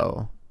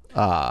 Got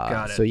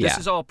Got it. So yeah. This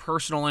is all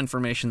personal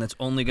information that's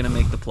only going to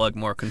make the plug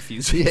more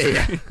confusing.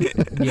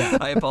 Yeah.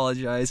 I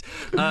apologize.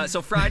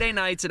 So Friday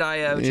nights at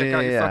I.O. Check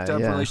out Your Fucked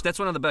Up Relationship. That's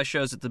one of the best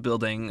shows at the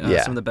building.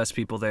 Yeah. Some of the best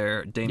people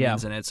there.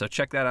 Damian's in it. So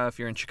check that out if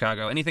you're in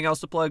Chicago. Anything else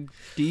to plug,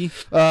 D?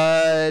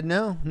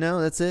 No,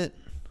 that's it.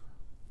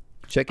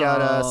 Check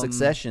out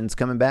Succession's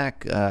coming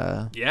back.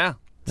 Yeah.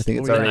 I think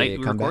it's The already night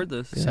we come record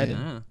back. this.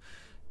 Yeah.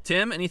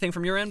 Tim, anything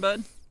from your end,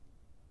 bud?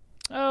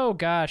 Oh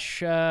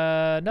gosh,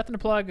 nothing to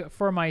plug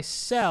for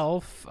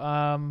myself.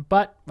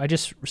 But I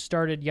just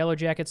started Yellow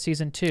Jackets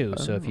season 2.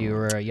 So if you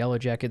were a Yellow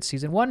Jackets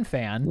season 1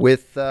 fan,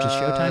 With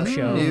Showtime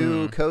show.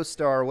 new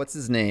co-star, what's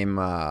his name?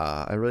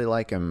 I really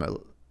like him.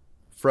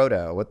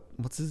 Frodo.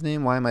 What's his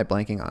name? Why am I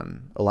blanking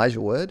on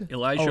Elijah Wood?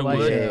 Elijah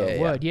Wood.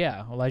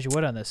 Elijah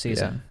Wood on this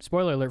season.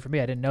 Spoiler alert for me,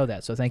 I didn't know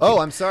that, so thank you. Oh,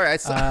 I'm sorry. I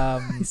saw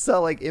I saw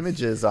like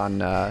images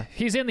on.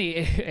 He's in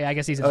the. I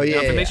guess he's in Oh, the.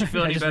 yeah, If it makes you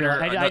feel I any just better,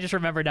 realized- I just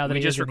remembered now that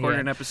we he just is in the recorded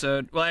end. an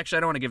episode. Well, actually, I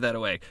don't want to give that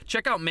away.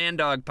 Check out Man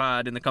Dog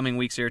Pod in the coming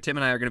weeks here. Tim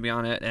and I are going to be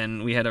on it,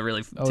 and we had a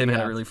really Tim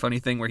had a really funny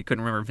thing where he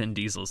couldn't remember Vin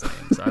Diesel's name,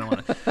 so I don't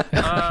want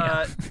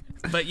to.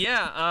 But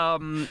yeah,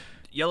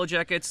 Yellow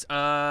Jackets.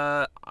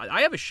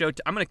 I have a show.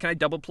 Can I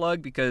double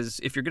plug? Because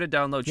if you're going to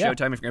download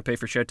Showtime, if you're going to pay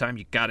for Showtime,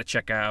 you got to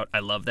check out I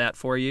Love That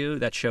For You.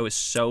 That show is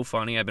so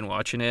funny. I've been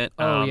watching it.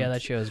 Oh, yeah,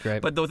 that show is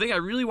great. But the thing I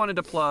really wanted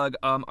to plug,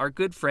 our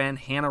good friend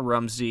Hannah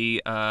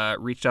Rumsey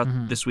reached out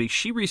this week.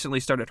 She recently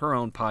started her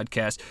own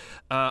podcast.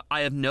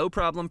 I have no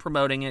problem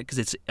promoting it because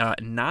it's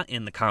not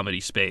in the comedy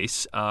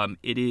space.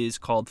 It is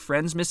called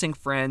Friends Missing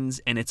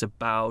Friends, and it's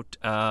about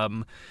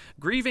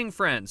grieving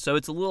friends. So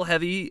it's a little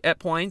heavy at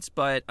points,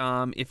 but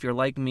if you're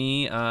like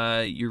me,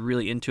 you're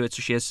really into it.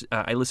 So she has.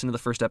 I listened to the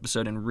first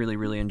episode and really,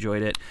 really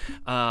enjoyed it.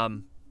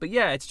 But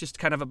yeah, it's just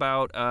kind of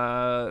about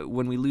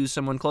when we lose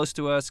someone close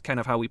to us, kind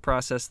of how we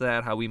process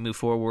that, how we move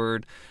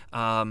forward,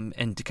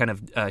 and to kind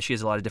of she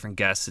has a lot of different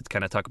guests that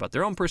kind of talk about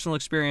their own personal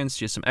experience.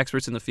 She has some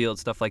experts in the field,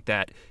 stuff like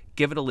that.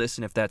 Give it a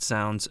listen if that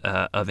sounds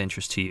of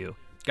interest to you.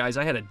 Guys,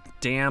 I had a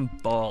damn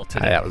ball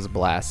today. That was a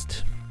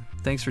blast.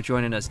 Thanks for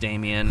joining us,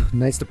 Damian.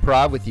 Nice to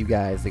prod with you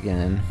guys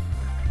again.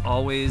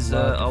 Always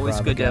Love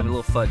to good prod to have a again.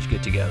 little fudge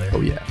get together.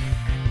 Oh yeah.